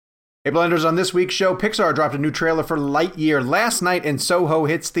Hey Blenders, on this week's show, Pixar dropped a new trailer for Lightyear last night in Soho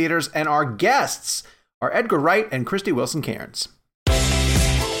hits theaters, and our guests are Edgar Wright and Krysty Wilson-Cairns.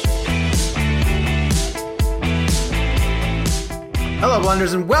 Hello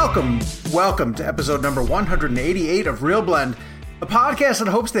Blenders, and welcome to episode number 188 of Real Blend, a podcast that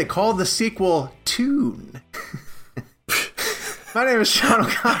hopes they call the sequel Tune. My name is Sean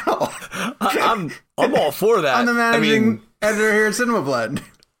O'Connell. I'm all for that. I'm the managing editor here at Cinema Blend.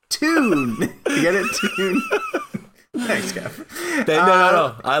 Tune. You get it? Tune. Thanks, Kev.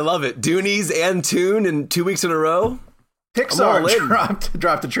 No. I love it. Doonies and Tune in 2 weeks in a row. Pixar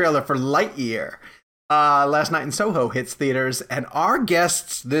dropped a trailer for Lightyear last night in Soho hits theaters, and our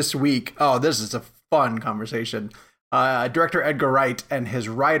guests this week, this is a fun conversation. Director Edgar Wright and his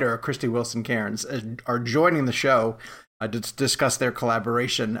writer Krysty Wilson-Cairns are joining the show to discuss their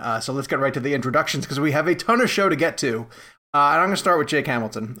collaboration. So let's get right to the introductions because we have a ton of show to get to. And I'm going to start with Jake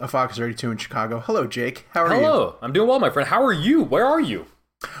Hamilton of Fox 32 in Chicago. Hello, Jake. How are you? Hello. I'm doing well, my friend. How are you? Where are you?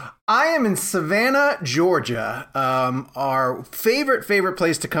 I am in Savannah, Georgia. Our favorite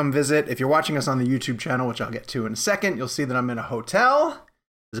place to come visit. If you're watching us on the YouTube channel, which I'll get to in a second, you'll see that I'm in a hotel.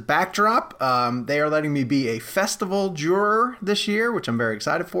 As a backdrop, they are letting me be a festival juror this year, which I'm very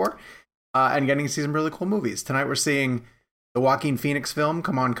excited for, and getting to see some really cool movies. Tonight we're seeing the Joaquin Phoenix film,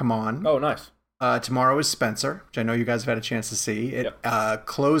 Come On, Come On. Oh, nice. Tomorrow is Spencer, which I know you guys have had a chance to see. It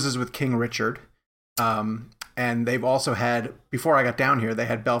closes with King Richard. And they've also had, before I got down here, they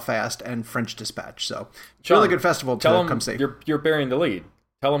had Belfast and French Dispatch. So it's a really good festival to come see. You're bearing the lead.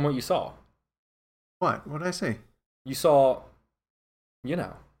 Tell them what you saw. What? What did I say? You saw,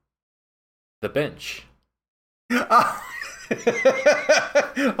 The Bench. Hold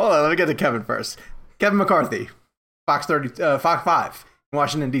on, let me get to Kevin first. Kevin McCarthy, Fox 5.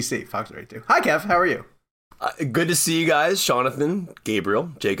 Washington, D.C., Fox 32. Hi, Kev. How are you? Good to see you guys, Jonathan,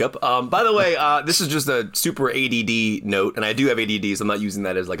 Gabriel, Jacob. By the way, this is just a super ADD note, and I do have ADD, so I'm not using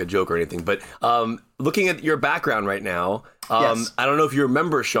that as like a joke or anything. But looking at your background right now, yes. I don't know if you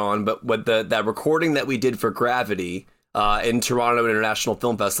remember, Sean, but what that recording that we did for Gravity in Toronto International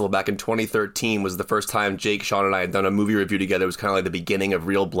Film Festival back in 2013 was the first time Jake, Sean, and I had done a movie review together. It was kind of like the beginning of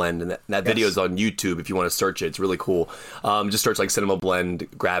Real Blend, and that video is on YouTube if you want to search it. It's really cool. Just search like Cinema Blend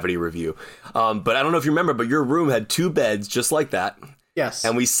Gravity Review. But I don't know if you remember, but your room had two beds just like that. Yes.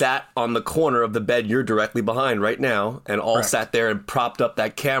 And we sat on the corner of the bed you're directly behind right now, and all Correct. sat there and propped up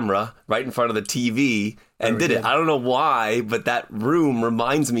that camera right in front of the TV and did it. I don't know why, but that room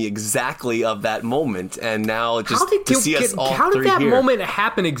reminds me exactly of that moment. And now just to see us all how three did that here. moment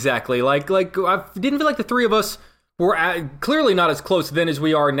happen exactly? Like I didn't feel like the three of us were clearly not as close then as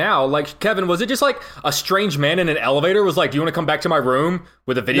we are now. Like, Kevin, was it just like a strange man in an elevator was like, do you want to come back to my room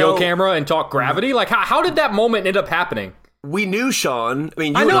with a video camera and talk Gravity? Like, how did that moment end up happening? We knew Sean. I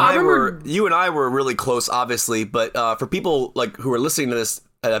mean, you and I were really close, obviously. But for people like who are listening to this,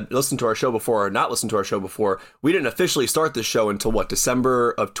 listened to our show before or not listened to our show before, we didn't officially start this show until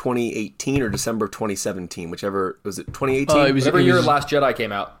December of 2018 or December of 2017, whichever was it. 2018. Whatever year Last Jedi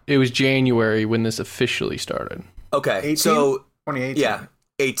came out. It was January when this officially started. Okay, 18? so 2018. Yeah.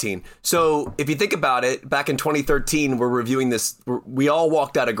 18. So if you think about it, back in 2013, we're reviewing this. We all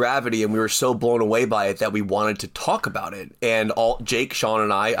walked out of Gravity and we were so blown away by it that we wanted to talk about it. And Jake, Sean,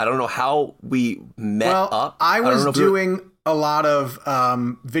 and I don't know how we met up. I was doing a lot of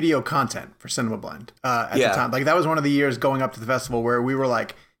video content for Cinema Blend at the time. Like, that was one of the years going up to the festival where we were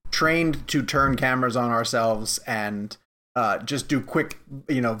like trained to turn cameras on ourselves and just do quick,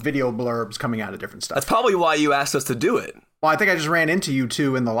 video blurbs coming out of different stuff. That's probably why you asked us to do it. Well, I think I just ran into you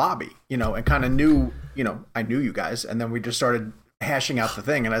two in the lobby, and kind of knew, I knew you guys, and then we just started hashing out the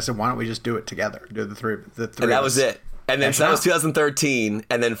thing, and I said, why don't we just do it together? Do the three. And that was it. And then so that was 2013,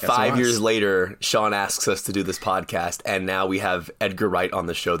 and then 5 years later, Sean asks us to do this podcast, and now we have Edgar Wright on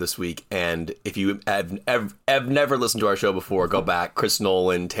the show this week. And if you have never listened to our show before, go back. Chris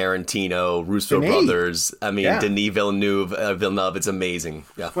Nolan, Tarantino, Russo brothers. I mean, Denis Villeneuve. It's amazing.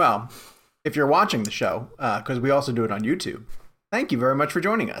 Yeah. Well, if you're watching the show, because we also do it on YouTube, thank you very much for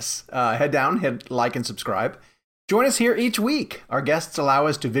joining us. Head down, hit like and subscribe. Join us here each week. Our guests allow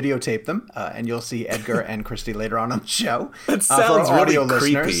us to videotape them, and you'll see Edgar and Krysty later on the show. That sounds really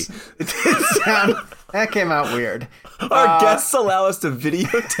creepy. That came out weird. Our guests allow us to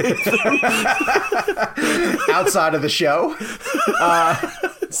videotape them outside of the show.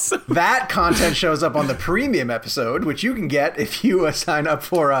 That content shows up on the premium episode, which you can get if you sign up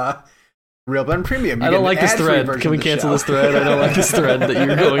for Real Blend Premium. I don't like this thread. Can we cancel this thread? I don't like this thread that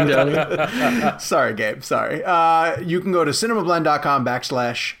you're going down here. Sorry, Gabe. Sorry. You can go to cinemablend.com/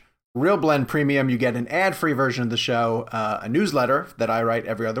 Real Blend Premium, you get an ad-free version of the show, a newsletter that I write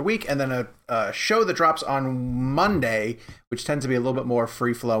every other week, and then a show that drops on Monday, which tends to be a little bit more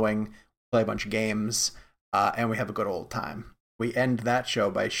free-flowing, play a bunch of games, and we have a good old time. We end that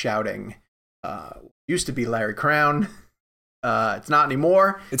show by shouting, used to be Larry Crown. It's not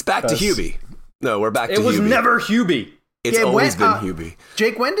anymore. It's back to Hubie. No, we're back to Hubie. It was never Hubie. It's always been Hubie.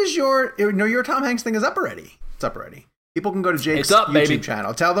 Jake, when does your Tom Hanks thing is up already? It's up already. People can go to Jake's YouTube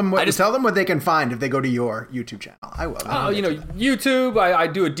channel. Tell them what they can find if they go to your YouTube channel. I will. YouTube. I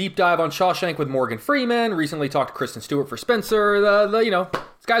do a deep dive on Shawshank with Morgan Freeman. Recently talked to Kristen Stewart for Spencer.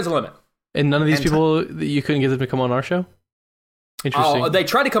 Sky's the limit. And none of these people, you couldn't get them to come on our show? Interesting. Oh, they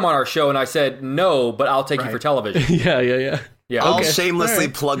tried to come on our show, and I said no, but I'll take you for television. Yeah. I'll shamelessly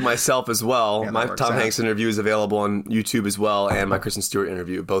plug myself as well. My Tom Hanks interview is available on YouTube as well, and my Kristen Stewart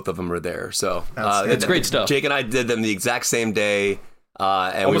interview. Both of them are there. So it's great stuff. Jake and I did them the exact same day.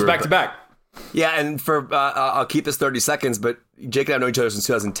 And almost back to back. Yeah, and for I'll keep this 30 seconds, but Jake and I have known each other since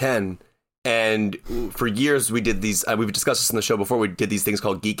 2010. And for years we did these, we've discussed this on the show before, we did these things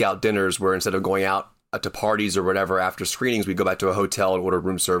called geek out dinners, where instead of going out to parties or whatever after screenings, we'd go back to a hotel and order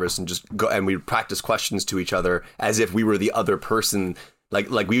room service and just go, and we'd practice questions to each other as if we were the other person. I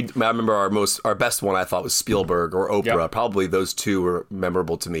remember our best one I thought was Spielberg or Oprah. Yep. Probably those two were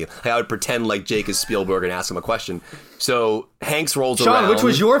memorable to me. I would pretend like Jake is Spielberg and ask him a question. So Hanks rolls around. Sean, which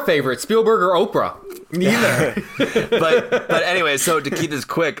was your favorite, Spielberg or Oprah? Neither. but anyway, so to keep this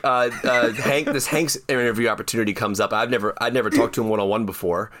quick, this Hanks interview opportunity comes up. I'd never talked to him one-on-one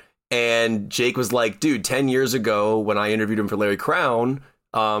before. And Jake was like, dude, 10 years ago when I interviewed him for Larry Crown,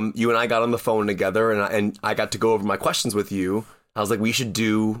 you and I got on the phone together and I got to go over my questions with you. I was like, we should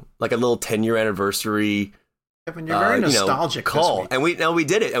do like a little 10-year anniversary Kevin, you're very nostalgic call. And we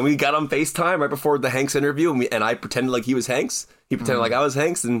did it. And we got on FaceTime right before the Hanks interview. And I pretended like he was Hanks. He pretended like I was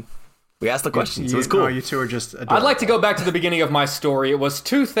Hanks. And we asked the questions. It was cool. You two are just adorable. I'd like to go back to the beginning of my story. It was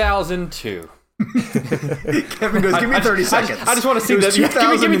 2002. Kevin goes, give me 30 seconds. I just want to see that.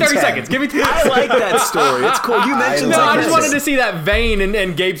 Give me 30 seconds. Give me 30 seconds. I like that story. It's cool. You mentioned I just wanted to see that vein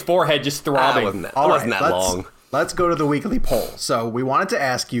and Gabe's forehead just throbbing. It wasn't that long. Let's go to the weekly poll. So we wanted to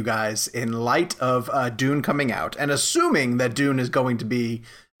ask you guys, in light of Dune coming out, and assuming that Dune is going to be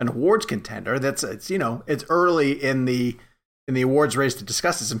an awards contender, it's early in the awards race to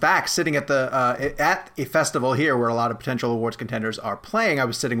discuss this. In fact, sitting at a festival here where a lot of potential awards contenders are playing, I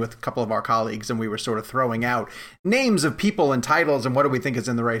was sitting with a couple of our colleagues and we were sort of throwing out names of people and titles and what do we think is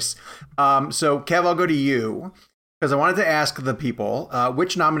in the race. So Kev, I'll go to you because I wanted to ask the people,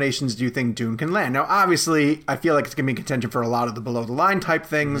 which nominations do you think Dune can land? Now, obviously, I feel like it's going to be in contention for a lot of the below-the-line type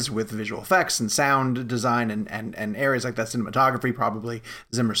things with visual effects and sound design and areas like that, cinematography, probably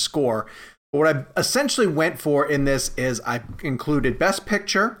Zimmer's score. But what I essentially went for in this is I included Best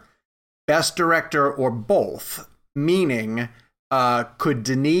Picture, Best Director, or both, meaning could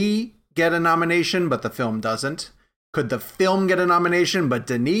Denis get a nomination, but the film doesn't? Could the film get a nomination, but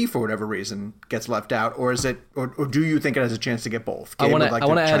Denis, for whatever reason, gets left out? Or is it, or do you think it has a chance to get both? I want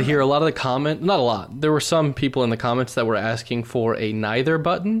to add here, a lot of the comment, not a lot, there were some people in the comments that were asking for a neither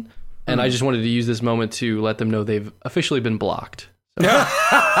button, and I just wanted to use this moment to let them know they've officially been blocked. So.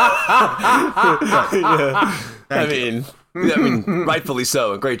 I mean, rightfully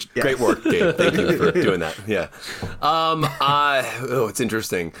so. Great work, Gabe. Thank you for doing that. Yeah. It's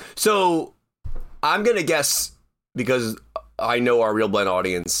interesting. So I'm gonna guess, because I know our Real Blend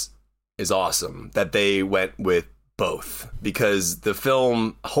audience is awesome, that they went with both, because the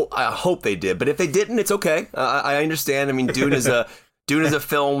film, I hope they did, but if they didn't, it's okay. I understand. I mean, Dune is a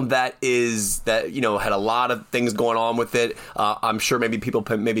film that had a lot of things going on with it. I'm sure maybe people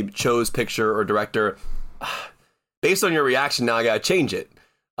chose picture or director. Based on your reaction, now I gotta change it.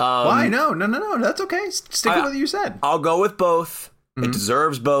 Why? No. That's okay. Stick with what you said. I'll go with both. Mm-hmm. It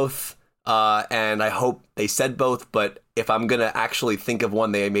deserves both. And I hope they said both, but if I'm going to actually think of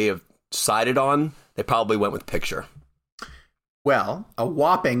one they may have sided on, they probably went with picture. Well, a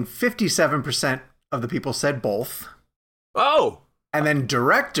whopping 57% of the people said both. Oh! And then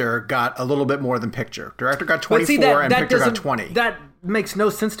director got a little bit more than picture. Director got 24 and picture got 20. That makes no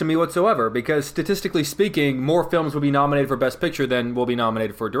sense to me whatsoever, because statistically speaking, more films will be nominated for Best Picture than will be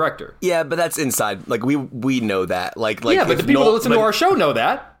nominated for director. Yeah, but that's inside. Like, we know that. Like yeah, but the people that listen to our show know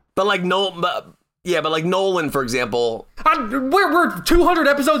that. But like Nolan, for example. We're 200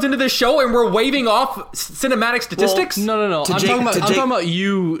 episodes into this show and we're waving off cinematic statistics? Well, no. I'm talking about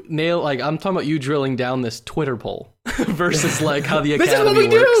you I'm talking about you drilling down this Twitter poll versus like how the Academy works. This is what we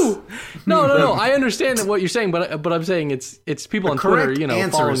do. No. I understand what you're saying, but I'm saying it's people on Twitter,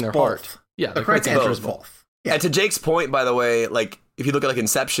 following their heart. Yeah, the correct answer is both. Yeah. And to Jake's point, by the way, like if you look at like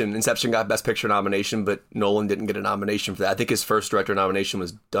Inception got Best Picture nomination, but Nolan didn't get a nomination for that. I think his first director nomination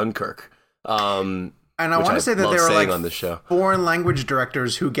was Dunkirk. And I want to say that there are like on the show. foreign language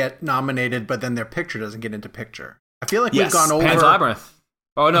directors who get nominated, but then their picture doesn't get into picture. I feel like we've Yes, gone over Pan's Labyrinth.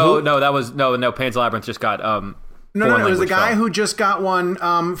 Oh no, Pan's Labyrinth just got No, it was the guy who just got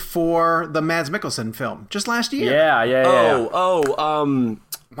one for the Mads Mikkelsen film just last year. Yeah.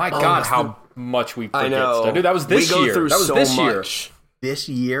 My God, how much we forget stuff. Dude, that was this year. That was this year. This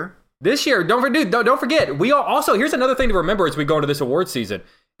year? This year. Don't forget. We also, here's another thing to remember as we go into this award season.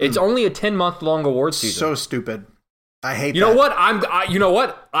 It's only a 10-month long award season. So stupid. I hate that. You know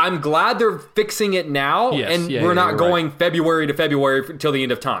what? I'm glad they're fixing it now, we're not going February to February until the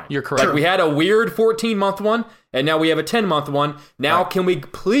end of time. You're correct. Like we had a weird 14-month one, and now we have a 10-month one. Now, Can we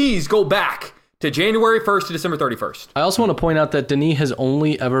please go back to January 1st to December 31st? I also want to point out that Denis has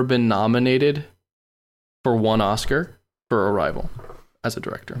only ever been nominated for one Oscar for Arrival as a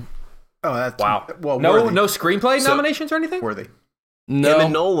director. Oh, that's wow. Well, no worthy. Screenplay nominations or anything? Worthy. No. Him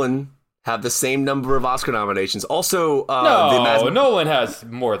and Nolan have the same number of Oscar nominations. Also, Nolan has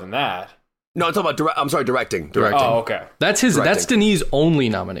more than that. No, I'm talking about directing. Oh, okay. That's Denis' only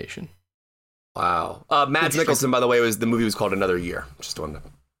nomination. Wow. Mads Mikkelsen, by the way, the movie was called Another Year. Just wanted to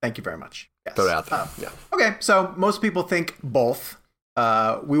Thank you very much. Yes. throw it out there. Yeah. Okay, so most people think both.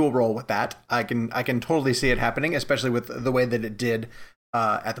 We will roll with that. I can totally see it happening, especially with the way that it did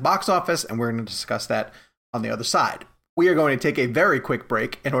at the box office, and we're going to discuss that on the other side. We are going to take a very quick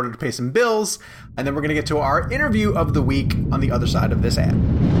break in order to pay some bills, and then we're going to get to our interview of the week on the other side of this ad.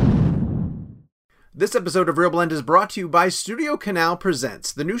 This episode of Real Blend is brought to you by Studio Canal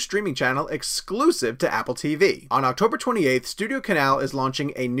Presents, the new streaming channel exclusive to Apple TV. On October 28th, Studio Canal is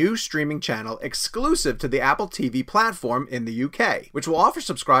launching a new streaming channel exclusive to the Apple TV platform in the UK, which will offer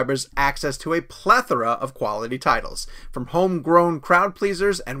subscribers access to a plethora of quality titles, from homegrown crowd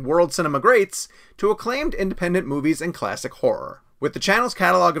pleasers and world cinema greats to acclaimed independent movies and classic horror. With the channel's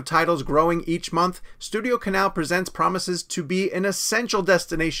catalog of titles growing each month, Studio Canal Presents promises to be an essential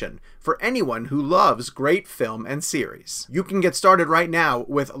destination for anyone who loves great film and series. You can get started right now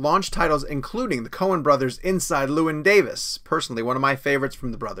with launch titles including the Coen brothers' Inside Llewyn Davis, personally one of my favorites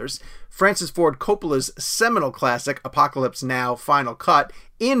from the brothers, Francis Ford Coppola's seminal classic Apocalypse Now Final Cut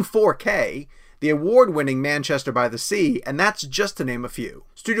in 4K, the award-winning Manchester by the Sea, and that's just to name a few.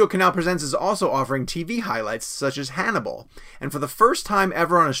 Studio Canal Presents is also offering TV highlights such as Hannibal, and for the first time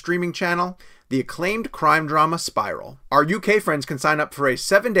ever on a streaming channel, the acclaimed crime drama Spiral. Our UK friends can sign up for a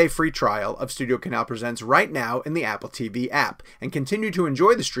 7-day free trial of Studio Canal Presents right now in the Apple TV app, and continue to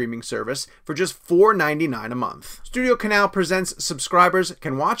enjoy the streaming service for just $4.99 a month. Studio Canal Presents subscribers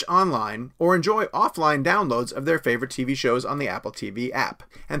can watch online or enjoy offline downloads of their favorite TV shows on the Apple TV app,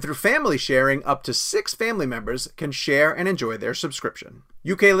 and through family sharing, up to 6 family members can share and enjoy their subscription.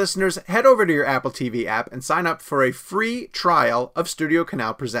 UK listeners, head over to your Apple TV app and sign up for a free trial of Studio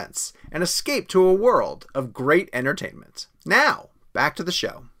Canal Presents and escape to a world of great entertainment. Now, back to the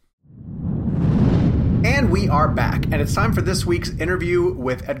show. And we are back, and it's time for this week's interview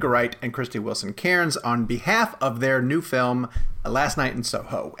with Edgar Wright and Krysty Wilson-Cairns on behalf of their new film, Last Night in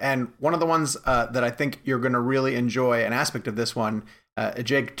Soho. And one of the ones that I think you're going to really enjoy, an aspect of this one,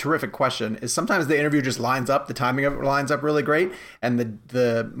 Jake, terrific question, is sometimes the interview just lines up, the timing of it lines up really great, and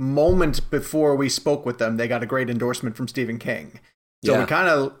the moment before we spoke with them, they got a great endorsement from Stephen King. So we kind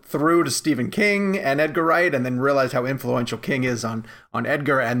of threw to Stephen King and Edgar Wright, and then realized how influential King is on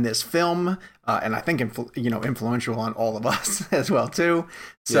Edgar and this film, and I think influential on all of us as well too.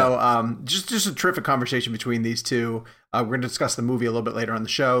 So just a terrific conversation between these two. We're going to discuss the movie a little bit later on the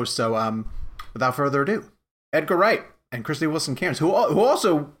show. So without further ado, Edgar Wright and Krysty Wilson-Cairns, who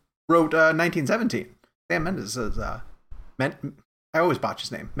also wrote 1917. Sam Mendes is I always botch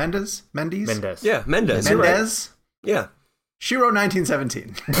his name. Mendes. Yeah, Mendes. Mendes. Right. Yeah. She wrote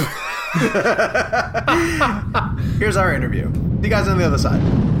 1917. Here's our interview. See you guys on the other side.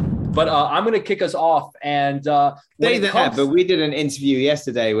 But I'm going to kick us off. And but we did an interview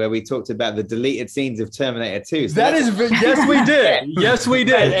yesterday where we talked about the deleted scenes of Terminator 2. So yes, we did. Yes, we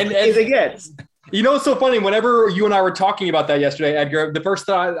did. And again. You know, it's so funny. Whenever you and I were talking about that yesterday, Edgar, the first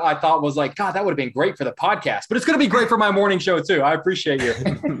thought I thought was like, God, that would have been great for the podcast, but it's going to be great for my morning show too. I appreciate you.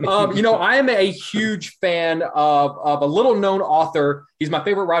 I am a huge fan of a little known author. He's my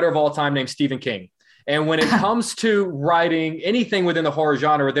favorite writer of all time, named Stephen King. And when it comes to writing anything within the horror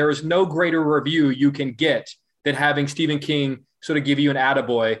genre, there is no greater review you can get than having Stephen King sort of give you an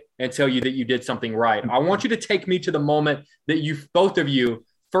attaboy and tell you that you did something right. I want you to take me to the moment that both of you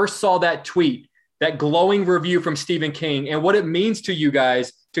first saw that tweet, that glowing review from Stephen King, and what it means to you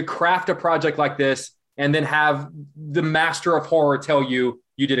guys to craft a project like this and then have the master of horror tell you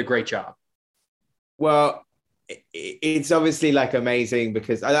did a great job? Well, it's obviously like amazing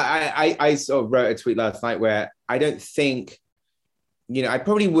because I sort of wrote a tweet last night where I don't think, I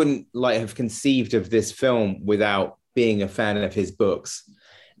probably wouldn't like have conceived of this film without being a fan of his books.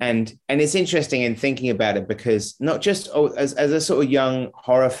 And it's interesting in thinking about it because not just as a sort of young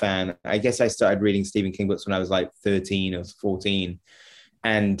horror fan, I guess I started reading Stephen King books when I was like 13 or 14.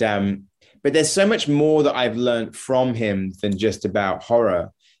 And but there's so much more that I've learned from him than just about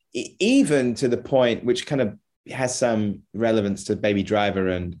horror, even to the point which kind of has some relevance to Baby Driver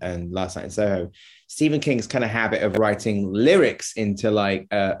and Last Night in Soho. Stephen King's kind of habit of writing lyrics into like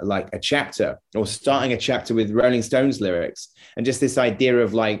a chapter, or starting a chapter with Rolling Stones lyrics, and just this idea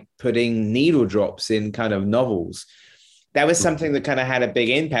of like putting needle drops in kind of novels. That was something that kind of had a big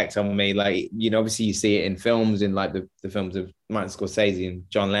impact on me. Like, obviously you see it in films, in like the films of Martin Scorsese and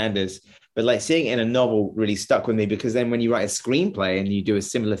John Landis, but like seeing it in a novel really stuck with me, because then when you write a screenplay and you do a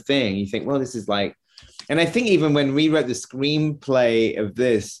similar thing, you think, well, this is like, and I think even when we wrote the screenplay of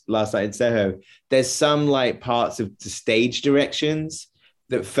this Last Night in Soho, there's some like parts of the stage directions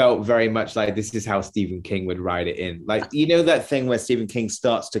that felt very much like this is how Stephen King would write it in. Like, that thing where Stephen King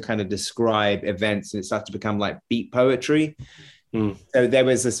starts to kind of describe events and it starts to become like beat poetry. So there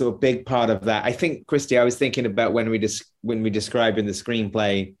was a sort of big part of that. I think, Christy, I was thinking about when we describe in the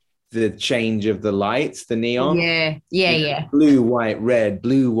screenplay the change of the lights, the neon. Yeah. Blue, white, red,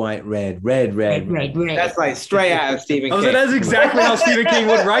 blue, white, red, red, red. That's like straight out of Stephen King. That's exactly how Stephen King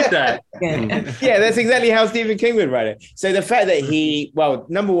would write that. Yeah, that's exactly how Stephen King would write it. So the fact that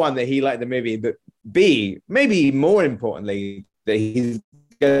number one, that he liked the movie, but B, maybe more importantly, that he's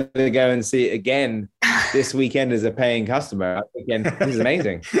going to go and see it again this weekend as a paying customer. Again, this is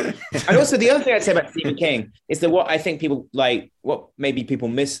amazing. And also the other thing I'd say about Stephen King is that what I think people like, what maybe people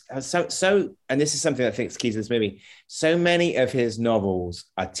miss, and this is something I think is key to this movie, so many of his novels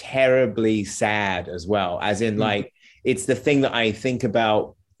are terribly sad as well, as in like, it's the thing that I think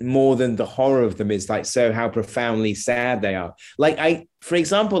about more than the horror of them, is like, so how profoundly sad they are. Like for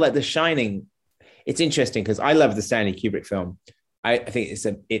example, like The Shining, it's interesting because I love the Stanley Kubrick film. I think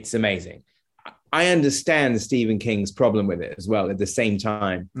it's amazing. I understand Stephen King's problem with it as well at the same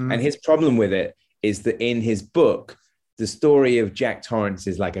time. And his problem with it is that in his book, the story of Jack Torrance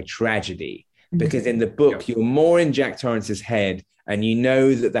is like a tragedy, because in the book, you're more in Jack Torrance's head, and you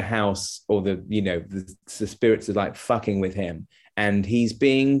know that the house or the spirits are like fucking with him, and he's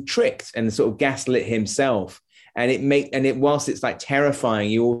being tricked and sort of gaslit himself. And whilst it's like terrifying,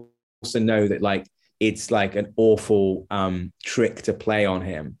 you also know that like, it's like an awful trick to play on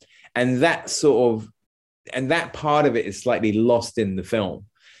him. And that part of it is slightly lost in the film,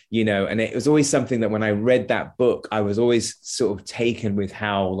 and it was always something that when I read that book, I was always sort of taken with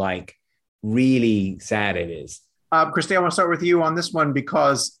how like really sad it is. Christy, I want to start with you on this one,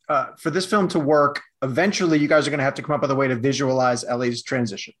 because for this film to work, eventually you guys are going to have to come up with a way to visualize Ellie's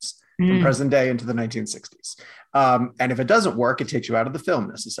transitions from present day into the 1960s. And if it doesn't work, it takes you out of the film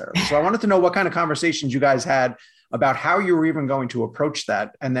necessarily. So I wanted to know what kind of conversations you guys had about how you were even going to approach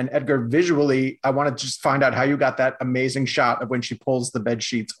that. And then Edgar, visually, I want to just find out how you got that amazing shot of when she pulls the bed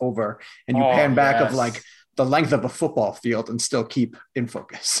sheets over and you pan back of like the length of a football field and still keep in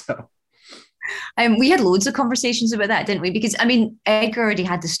focus. So. We had loads of conversations about that, didn't we? Because I mean, Edgar already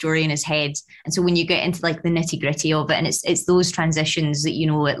had the story in his head, and so when you get into like the nitty gritty of it, and it's those transitions that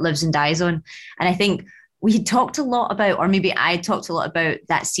it lives and dies on. And I think we had talked a lot about, or maybe I talked a lot about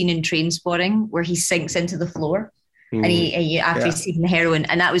that scene in Trainspotting where he sinks into the floor, and he after he's taken the heroin,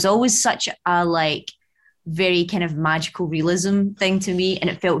 and that was always such a like very kind of magical realism thing to me, and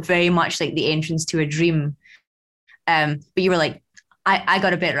it felt very much like the entrance to a dream. But you were like, I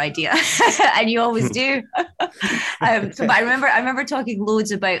got a better idea, and you always do. But I remember talking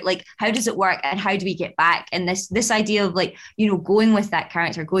loads about like, how does it work and how do we get back? And this idea of like, going with that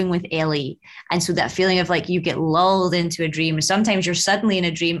character, going with Ellie. And so that feeling of like, you get lulled into a dream. Sometimes you're suddenly in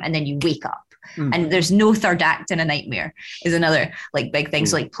a dream and then you wake up. And there's no third act in a nightmare is another like big thing.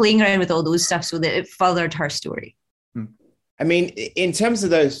 So like playing around with all those stuff so that it furthered her story. I mean, in terms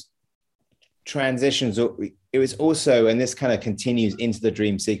of those transitions, it was also, and this kind of continues into the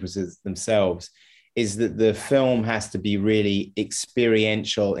dream sequences themselves, is that the film has to be really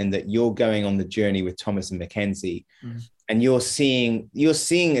experiential in that you're going on the journey with Thomas and Mackenzie, and you're seeing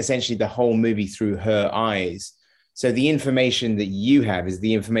essentially the whole movie through her eyes. So the information that you have is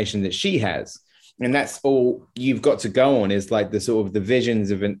the information that she has. And that's all you've got to go on, is like the sort of the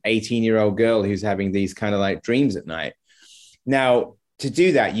visions of an 18-year-old girl who's having these kind of like dreams at night. Now, to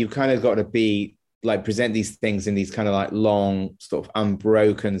do that, you've kind of got to be like present these things in these kind of like long sort of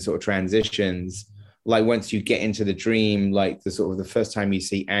unbroken sort of transitions like once you get into the dream, like the sort of the first time you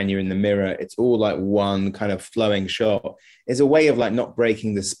see Anya in the mirror, it's all like one kind of flowing shot. It's a way of like not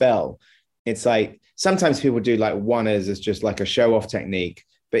breaking the spell. It's like sometimes people do like one-ers as just like a show-off technique,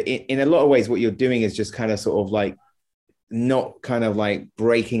 but in a lot of ways, what you're doing is just kind of sort of like not kind of like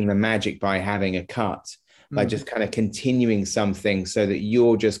breaking the magic by having a cut, like just kind of continuing something so that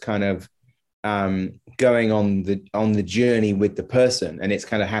you're just kind of going on the journey with the person, and it's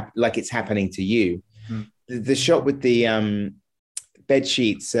kind of like it's happening to you. The shot with the bed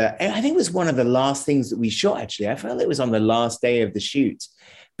sheets, I think it was one of the last things that we shot. Actually, I felt it was on the last day of the shoot,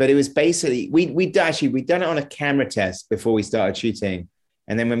 but it was basically we'd done it on a camera test before we started shooting,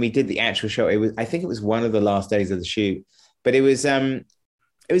 and then when we did the actual shot, I think it was one of the last days of the shoot, but it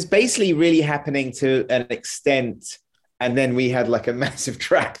was basically really happening to an extent. And then we had like a massive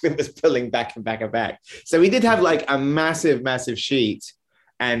track that was pulling back and back and back. So we did have like a massive, massive sheet.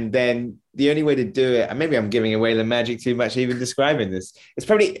 And then the only way to do it, and maybe I'm giving away the magic too much even describing this.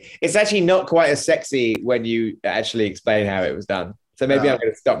 It's actually not quite as sexy when you actually explain how it was done. So maybe I'm going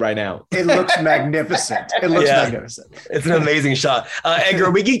to stop right now. It looks magnificent. It looks magnificent. It's an amazing shot.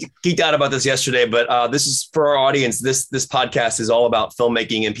 Edgar, we geeked out about this yesterday, but this is for our audience. This podcast is all about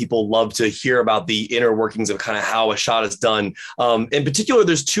filmmaking, and people love to hear about the inner workings of kind of how a shot is done. In particular,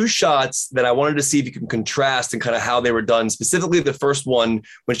 there's two shots that I wanted to see if you can contrast and kind of how they were done. Specifically, the first one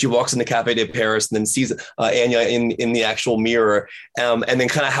when she walks into Cafe de Paris and then sees Anya in the actual mirror, and then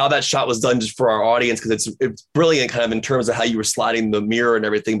kind of how that shot was done just for our audience, because it's brilliant kind of in terms of how you were sliding the mirror and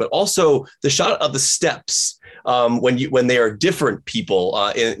everything, but also the shot of the steps when they are different people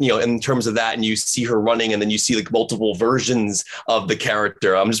in terms of that, and you see her running and then you see like multiple versions of the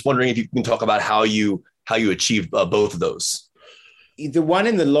character. I'm just wondering if you can talk about how you achieved both of those. The one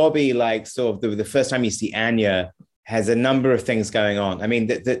in the lobby, like sort of the first time you see Anya, has a number of things going on. I mean,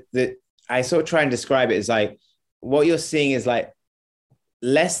 I sort of try and describe it as like what you're seeing is like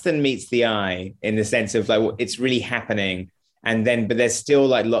less than meets the eye in the sense of like it's really happening. And then, but there's still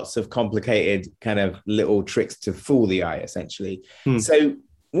like lots of complicated kind of little tricks to fool the eye, essentially. So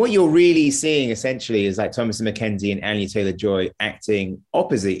what you're really seeing essentially is like Thomasin McKenzie and Anya Taylor-Joy acting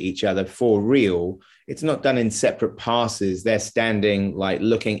opposite each other for real. It's not done in separate passes. They're standing like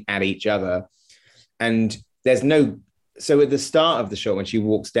looking at each other. And so at the start of the shot, when she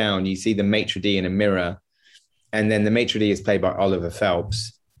walks down, you see the maitre d' in a mirror. And then the maitre d' is played by Oliver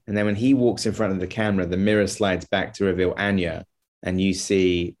Phelps. And then when he walks in front of the camera, the mirror slides back to reveal Anya. And you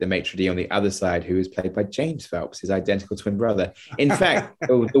see the maitre d' on the other side, who is played by James Phelps, his identical twin brother. In fact, the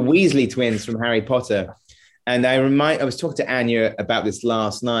Weasley twins from Harry Potter. And I was talking to Anya about this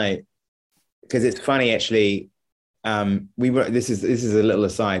last night, because it's funny, actually. This is a little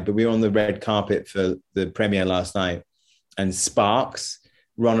aside, but we were on the red carpet for the premiere last night. And Sparks,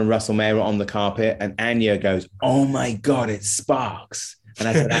 Ron and Russell Mayer were on the carpet. And Anya goes, "Oh my God, it's Sparks." And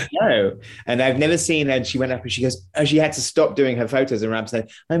I said, "I know." And I've never seen her. And she went up and she goes, she had to stop doing her photos. And Ram said,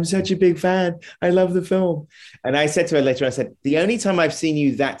 "I'm such a big fan. I love the film." And I said to her later, I said, "The only time I've seen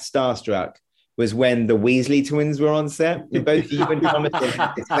you that starstruck was when the Weasley twins were on set. Both you and Thomas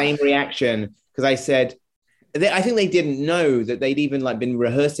had the same reaction." Because I said, I think they didn't know that they'd even like been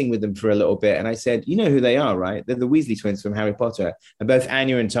rehearsing with them for a little bit. And I said, "You know who they are, right? They're the Weasley twins from Harry Potter." And both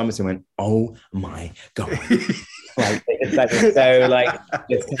Anya and Thomasin went, "Oh my God." Like, so like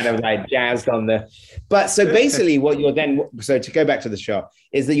just kind of like jazzed on but so basically what you're then, so to go back to the shot,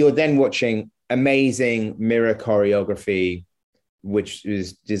 is that you're then watching amazing mirror choreography, which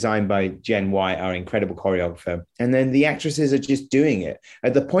is designed by Jen White, our incredible choreographer. And then the actresses are just doing it.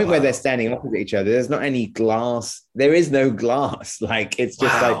 At the point where they're standing opposite each other, there's not any glass. There is no glass. Like, it's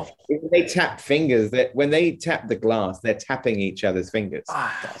just like, when they tap fingers, that when they tap the glass, they're tapping each other's fingers.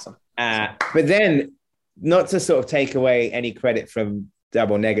 Awesome. But then, not to sort of take away any credit from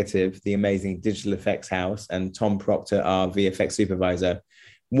Double Negative, the amazing digital effects house, and Tom Proctor, our VFX supervisor,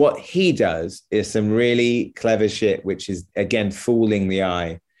 what he does is some really clever shit, which is, again, fooling the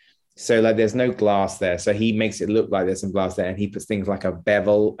eye. So like there's no glass there. So he makes it look like there's some glass there, and he puts things like a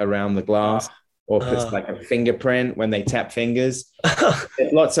bevel around the glass, or puts like a fingerprint when they tap fingers.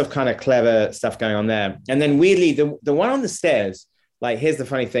 There's lots of kind of clever stuff going on there. And then weirdly, the one on the stairs, like, here's the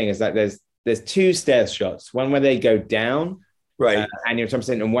funny thing, is that there's two stairs shots, one where they go down, right, Anya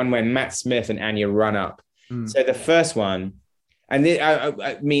Thompson, and one where Matt Smith and Anya run up. So the first one, and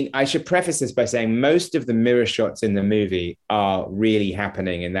I mean, I should preface this by saying most of the mirror shots in the movie are really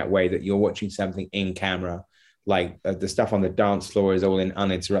happening in that way, that you're watching something in camera. Like the stuff on the dance floor is all in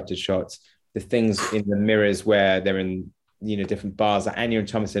uninterrupted shots. The things in the mirrors where they're in, different bars, like Anya and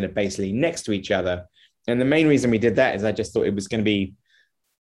Thomasin are basically next to each other. And the main reason we did that is I just thought it was going to be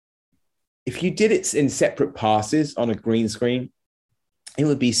if you did it in separate passes on a green screen, it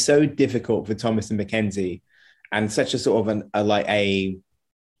would be so difficult for Thomasin McKenzie, and such a sort of a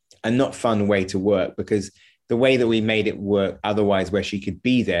not fun way to work, because the way that we made it work otherwise, where she could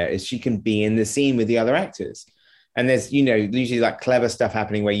be there, is she can be in the scene with the other actors. And there's, usually like clever stuff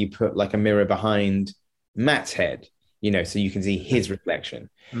happening where you put like a mirror behind Matt's head, so you can see his reflection.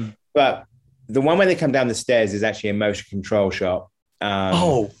 Mm. But the one where they come down the stairs is actually a motion control shot.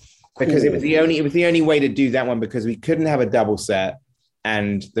 Cool. Because it was the only way to do that one, because we couldn't have a double set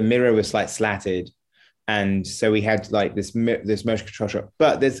and the mirror was like slatted. And so we had like this motion control shot.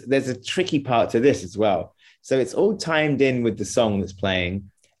 But there's a tricky part to this as well. So it's all timed in with the song that's playing.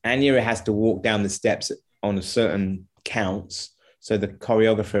 Anya has to walk down the steps on a certain counts. So the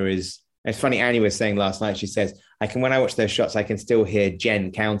choreographer is, it's funny, Anya was saying last night, she says, when I watch those shots, I can still hear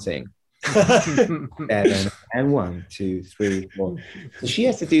Jen counting. 7 and 1, 2, 3, 4. So she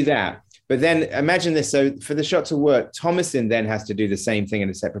has to do that. But then imagine this. So for the shot to work, Thomasin then has to do the same thing in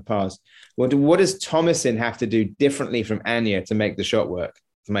a separate pass. What does Thomasin have to do differently from Anya to make the shot work?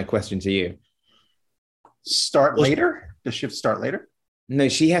 That's my question to you. Start later? Does shift start later? No,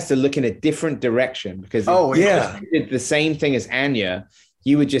 she has to look in a different direction, because if she did the same thing as Anya,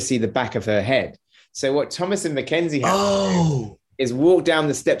 you would just see the back of her head. So what Thomasin McKenzie has to do is walk down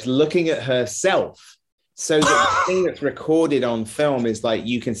the steps looking at herself, so that the thing that's recorded on film is like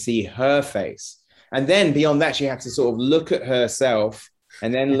you can see her face. And then beyond that, she has to sort of look at herself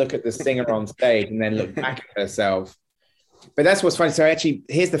and then look at the singer on stage and then look back at herself. But that's what's funny. So actually,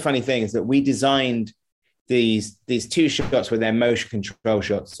 here's the funny thing, is that we designed these two shots with their motion control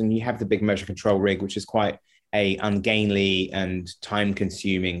shots, and you have the big motion control rig, which is quite a ungainly and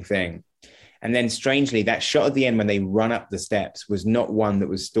time-consuming thing. And then strangely, that shot at the end when they run up the steps was not one that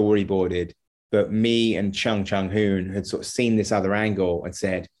was storyboarded, but me and Chung Hoon had sort of seen this other angle and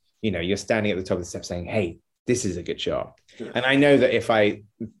said, you're standing at the top of the steps saying, hey, this is a good shot. And I know that if I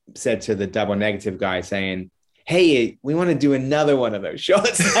said to the double negative guy saying, hey, we want to do another one of those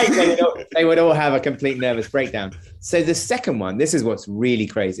shots, they would all have a complete nervous breakdown. So the second one, this is what's really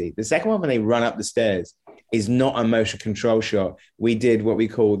crazy. The second one, when they run up the stairs, is not a motion control shot. We did what we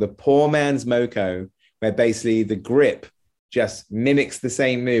call the poor man's Moko, where basically the grip just mimics the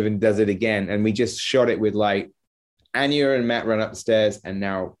same move and does it again. And we just shot it with like Anya and Matt run up the stairs, and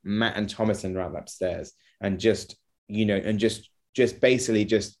now Matt and Thomasin run upstairs, and just basically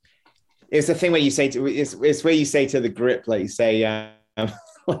it's the thing where you say it's where you say to the grip, like you say,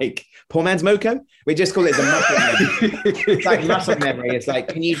 like poor man's Moko. We just call it the muscle memory. It's like muscle memory. It's like,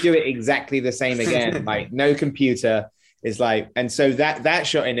 can you do it exactly the same again? Like no computer is like, and so that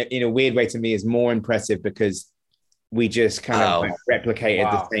shot in a weird way to me is more impressive, because we just kind of replicated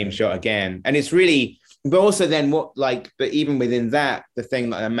the same shot again. And it's really, but also then but even within that, the thing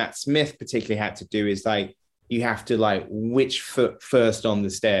that Matt Smith particularly had to do is like, you have to like which foot first on the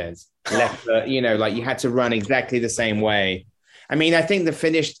stairs, left foot, like you had to run exactly the same way. I mean, I think the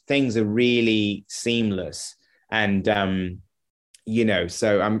finished things are really seamless, and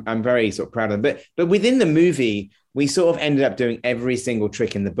so I'm very sort of proud of them. But within the movie, we sort of ended up doing every single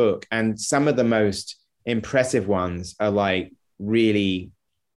trick in the book, and some of the most impressive ones are like really,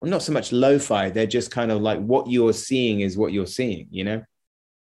 well, not so much lo-fi. They're just kind of like what you're seeing is what you're seeing.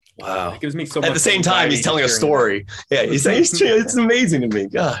 Wow, it gives me so much. At the same time, he's telling a story. Yeah, it's amazing to me.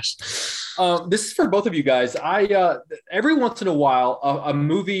 Gosh. This is for both of you guys. Every once in a while, a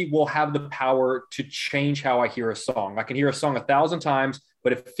movie will have the power to change how I hear a song. I can hear a song 1,000 times,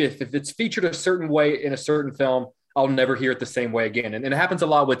 but if it's featured a certain way in a certain film, I'll never hear it the same way again. And it happens a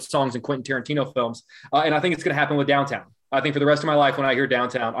lot with songs in Quentin Tarantino films. And I think it's going to happen with Downtown. I think for the rest of my life, when I hear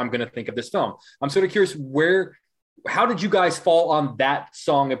Downtown, I'm going to think of this film. I'm sort of curious, how did you guys fall on that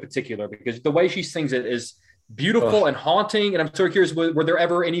song in particular? Because the way she sings it is beautiful and haunting. And I'm sort of curious, were there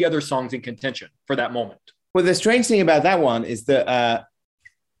ever any other songs in contention for that moment? Well, the strange thing about that one is that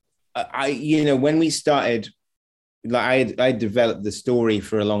when we started, like I developed the story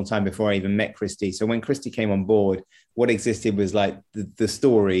for a long time before I even met Christy. So when Christy came on board, what existed was like the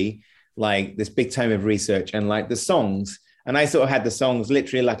story, like this big time of research, and like the songs. And I sort of had the songs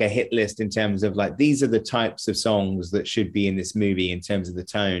literally like a hit list in terms of like, these are the types of songs that should be in this movie in terms of the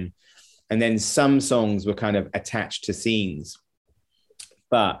tone. And then some songs were kind of attached to scenes.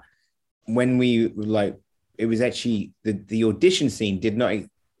 But when we it was actually the audition scene did not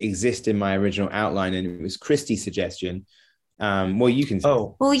exist in my original outline, and it was Christy's suggestion. Well, you can.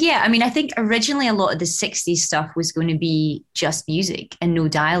 Well, yeah. I mean, I think originally a lot of the 60s stuff was going to be just music and no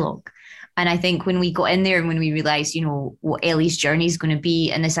dialogue. And I think when we got in there and when we realized, what Ellie's journey is going to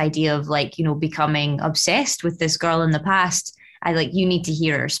be, and this idea of becoming obsessed with this girl in the past You need to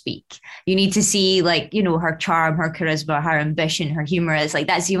hear her speak. You need to see like, you know, her charm, her charisma, her ambition, her humor. It's like,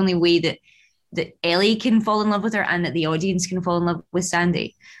 that's the only way that Ellie can fall in love with her and that the audience can fall in love with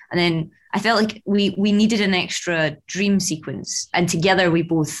Sandy. And then I felt like we needed an extra dream sequence. And together we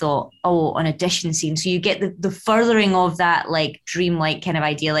both thought, oh, an audition scene. So you get the furthering of that like dreamlike kind of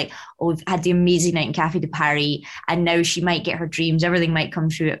idea, like, oh, we've had the amazing night in Cafe de Paris and now she might get her dreams. Everything might come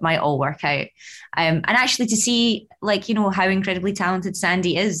true. It might all work out. And actually to see like, you know, how incredibly talented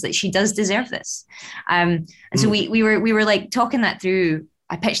Sandy is, that she does deserve this. And so we were like talking that through.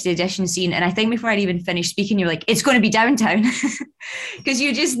 I pitched the audition scene, and I think before I'd even finished speaking, you're like, it's going to be downtown. Because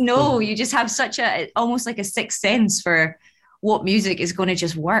you just know, you just have such almost like a sixth sense for what music is going to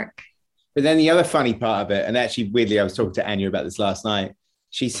just work. But then the other funny part of it, and actually weirdly, I was talking to Anya about this last night.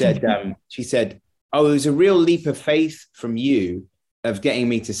 She said, oh, it was a real leap of faith from you of getting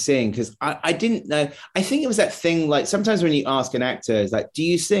me to sing, because I didn't know. I think it was that thing, like sometimes when you ask an actor, it's like, do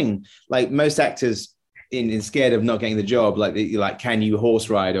you sing? Like most actors in scared of not getting the job, like can you horse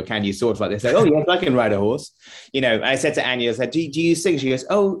ride or can you sword fight? They say, oh yes, I can ride a horse. You know, I said to Anya, I said, do you sing? She goes,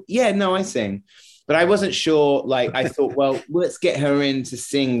 oh yeah, no, I sing. But I wasn't sure, like I thought, well, let's get her in to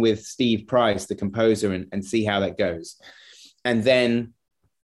sing with Steve Price, the composer, and see how that goes. And then,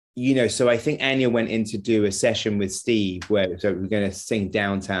 you know, so I think Anya went in to do a session with Steve so we're going to sing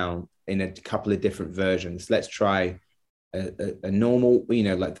Downtown in a couple of different versions. Let's try a normal, you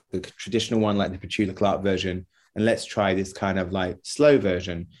know, like the traditional one, like the Petula Clark version, and let's try this kind of like slow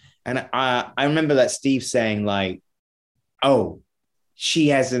version. And I remember that Steve saying like, oh, she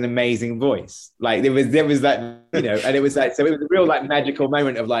has an amazing voice. Like there was that, you know, and it was like, so it was a real like magical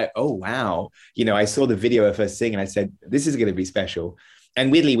moment of like, oh wow, you know, I saw the video of her sing and I said, this is going to be special. And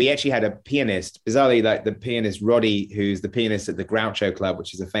weirdly, we actually had a pianist, bizarrely, like the pianist Roddy, who's the pianist at the Groucho Club,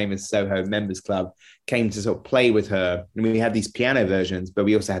 which is a famous Soho members club, came to sort of play with her. And we had these piano versions, but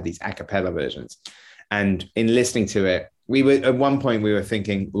we also had these a cappella versions. And in listening to it, at one point we were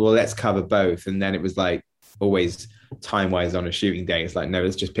thinking, well, let's cover both. And then it was like always time-wise on a shooting day. It's like, no,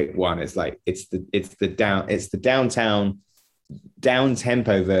 let's just pick one. It's like, it's the downtown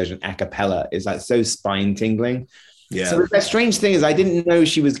down-tempo version a cappella is like so spine-tingling. Yeah. So the strange thing is I didn't know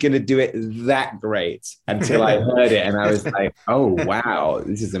she was going to do it that great until I heard it. And I was like, oh, wow,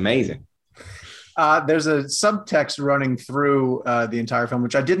 this is amazing. There's a subtext running through the entire film,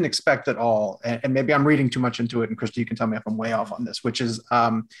 which I didn't expect at all. And maybe I'm reading too much into it. And Christy, you can tell me if I'm way off on this, which is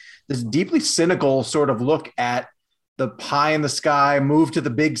this deeply cynical sort of look at the pie in the sky, move to the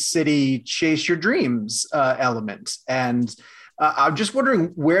big city, chase your dreams element. And I'm just wondering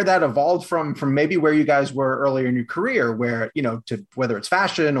where that evolved from maybe where you guys were earlier in your career, where, you know, to whether it's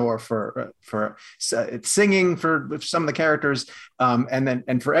fashion or for it's singing for some of the characters.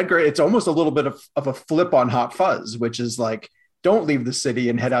 And for Edgar, it's almost a little bit of a flip on Hot Fuzz, which is like, don't leave the city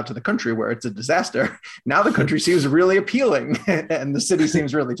and head out to the country where it's a disaster. Now the country seems really appealing and the city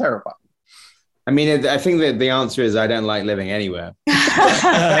seems really terrifying. I mean, I think that the answer is I don't like living anywhere. Get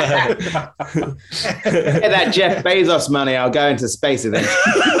that Jeff Bezos money, I'll go into space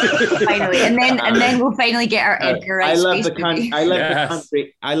eventually. Finally, and then we'll finally get our Edgar Wright space movie.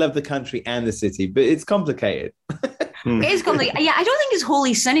 I love the country and the city, but it's complicated. It is complicated. Yeah, I don't think it's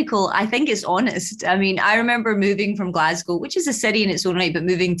wholly cynical. I think it's honest. I mean, I remember moving from Glasgow, which is a city in its own right, but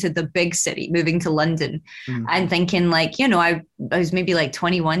moving to the big city, moving to London, and thinking like, you know, I was maybe like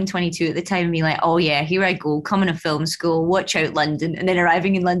 21, 22 at the time, and being like, oh yeah, here I go, coming to film school, watch out London, and then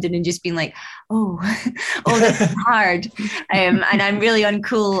arriving in London and just being like, oh, this is hard, and I'm really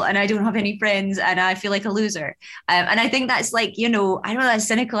uncool, and I don't have any friends, and I feel like a loser. And I think that's like, you know, I don't know, that's